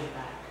holding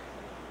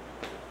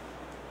back.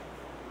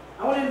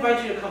 I want to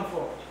invite you to come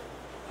forward.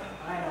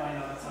 I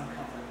know, it's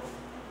uncomfortable.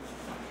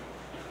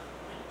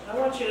 I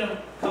want you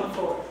to come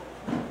forward.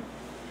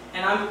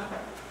 And I'm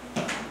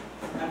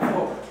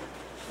forward.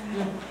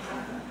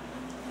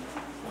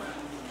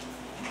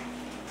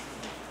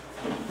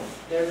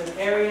 There's an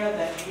area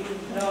that you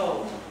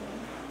know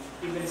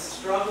you've been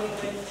struggling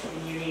with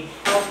and you need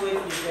help with,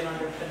 you've been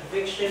under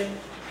conviction.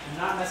 I'm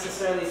not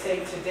necessarily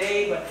saying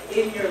today, but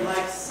in your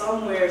life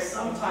somewhere,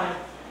 sometime,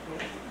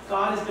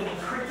 God has been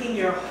pricking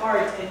your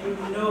heart and you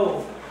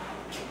know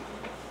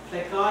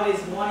that God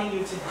is wanting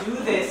you to do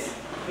this.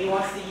 He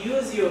wants to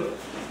use you,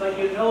 but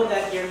you know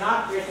that you're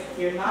not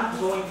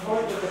going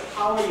forward with the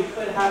power you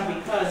could have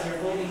because you're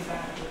holding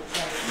back with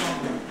Christ.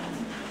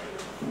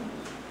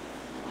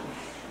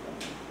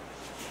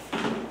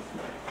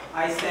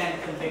 I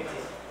stand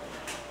convicted.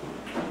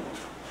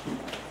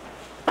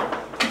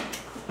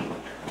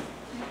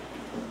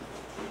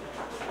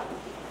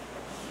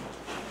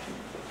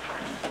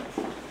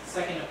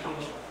 Second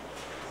appeal.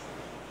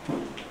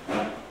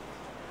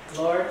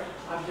 Lord,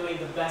 I'm doing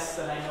the best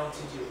that I know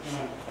to do.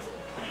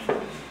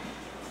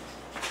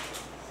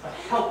 But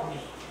help me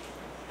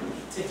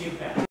to do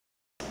better.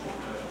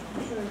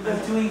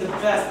 I'm doing the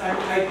best.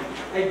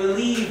 I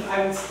believe,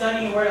 I'm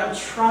studying your word, I'm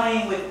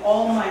trying with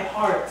all my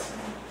heart.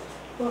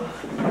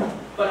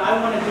 But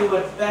I want to do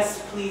what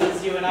best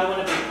pleases you, and I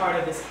want to be part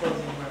of this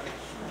closing work.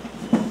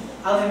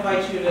 I'll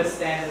invite you to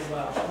stand as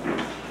well.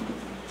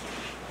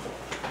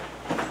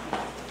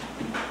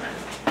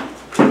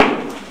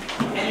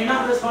 And you're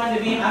not responding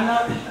to me.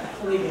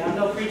 Believe me, I'm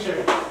no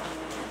preacher.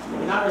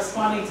 You're not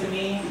responding to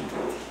me.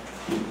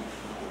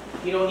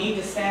 You don't need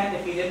to stand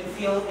if you didn't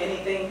feel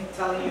anything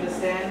telling you to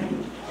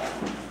stand.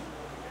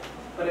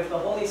 But if the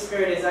Holy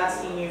Spirit is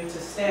asking you to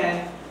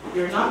stand,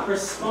 you're not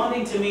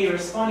responding to me, you're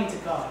responding to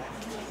God.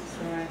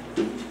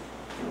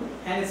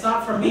 And it's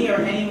not for me or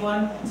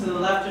anyone to the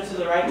left or to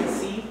the right to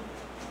see,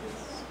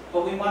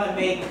 but we want to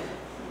make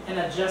an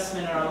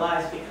adjustment in our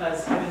lives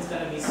because heaven's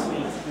going to be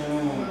sweet.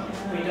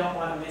 We don't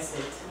want to miss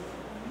it.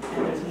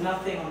 And there's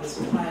nothing on this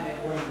planet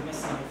worth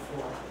missing it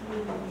for.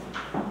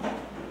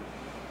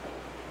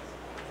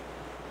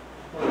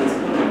 Well, let's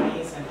go to our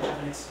knees and have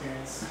an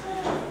experience.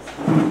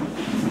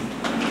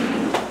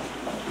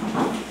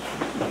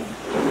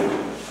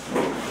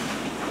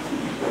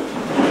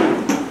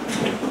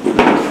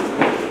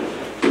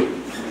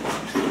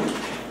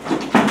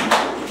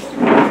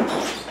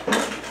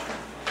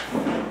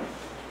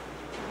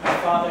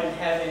 Father in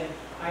heaven,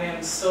 I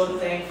am so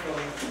thankful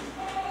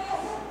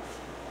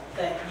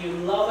that you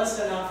love us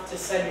enough to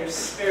send your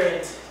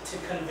Spirit to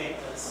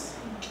convict us.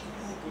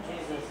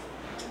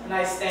 And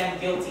I stand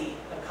guilty,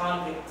 a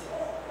convict.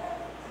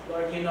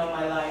 Lord, you know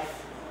my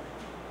life.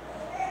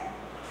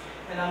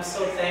 And I'm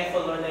so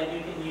thankful, Lord, that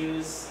you can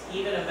use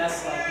even a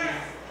mess like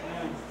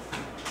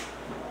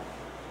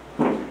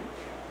me.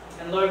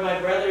 And Lord, my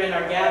brethren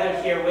are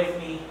gathered here with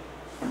me,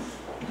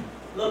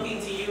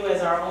 looking to you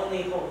as our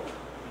only hope.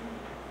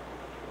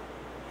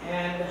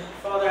 And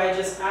Father, I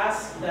just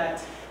ask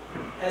that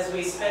as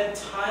we spend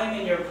time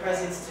in your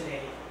presence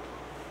today,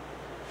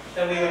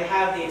 that we would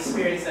have the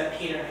experience that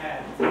Peter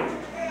had.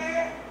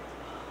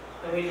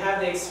 That we'd have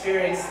the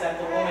experience that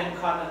the woman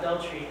caught in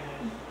adultery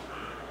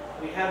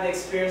had. We'd have the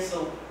experience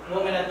the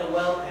woman at the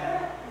well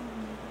had.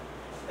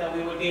 That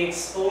we would be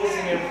exposed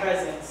in your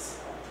presence,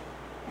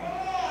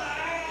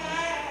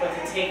 but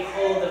to take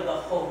hold of the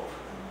hope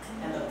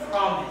and the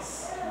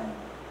promise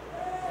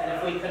that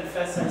if we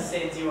confess our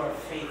sins, you are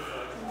faithful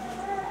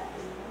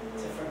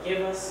to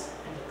forgive us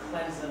and to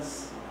cleanse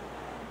us.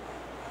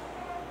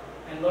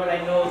 And Lord,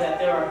 I know that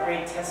there are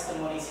great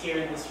testimonies here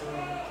in this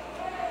room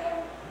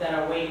that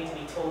are waiting to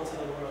be told to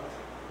the world.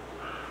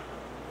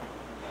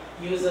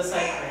 Use us,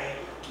 I pray.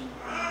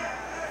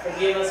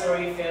 Forgive us where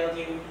we failed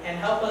you, and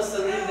help us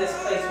to leave this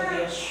place with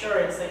the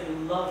assurance that you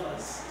love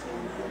us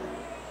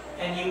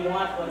and you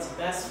want what's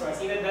best for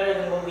us, even better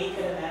than what we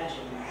could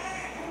imagine.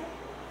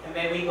 And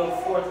may we go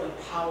forth with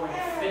power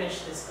to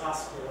finish this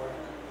gospel work.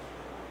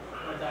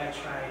 Lord, I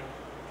tried.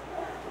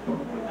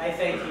 I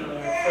thank you,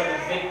 Lord, for the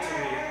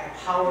victory, the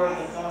power of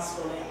the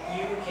gospel, that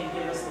you can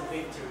give us the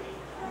victory.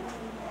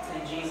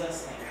 In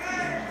Jesus'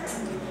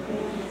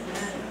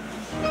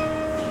 name.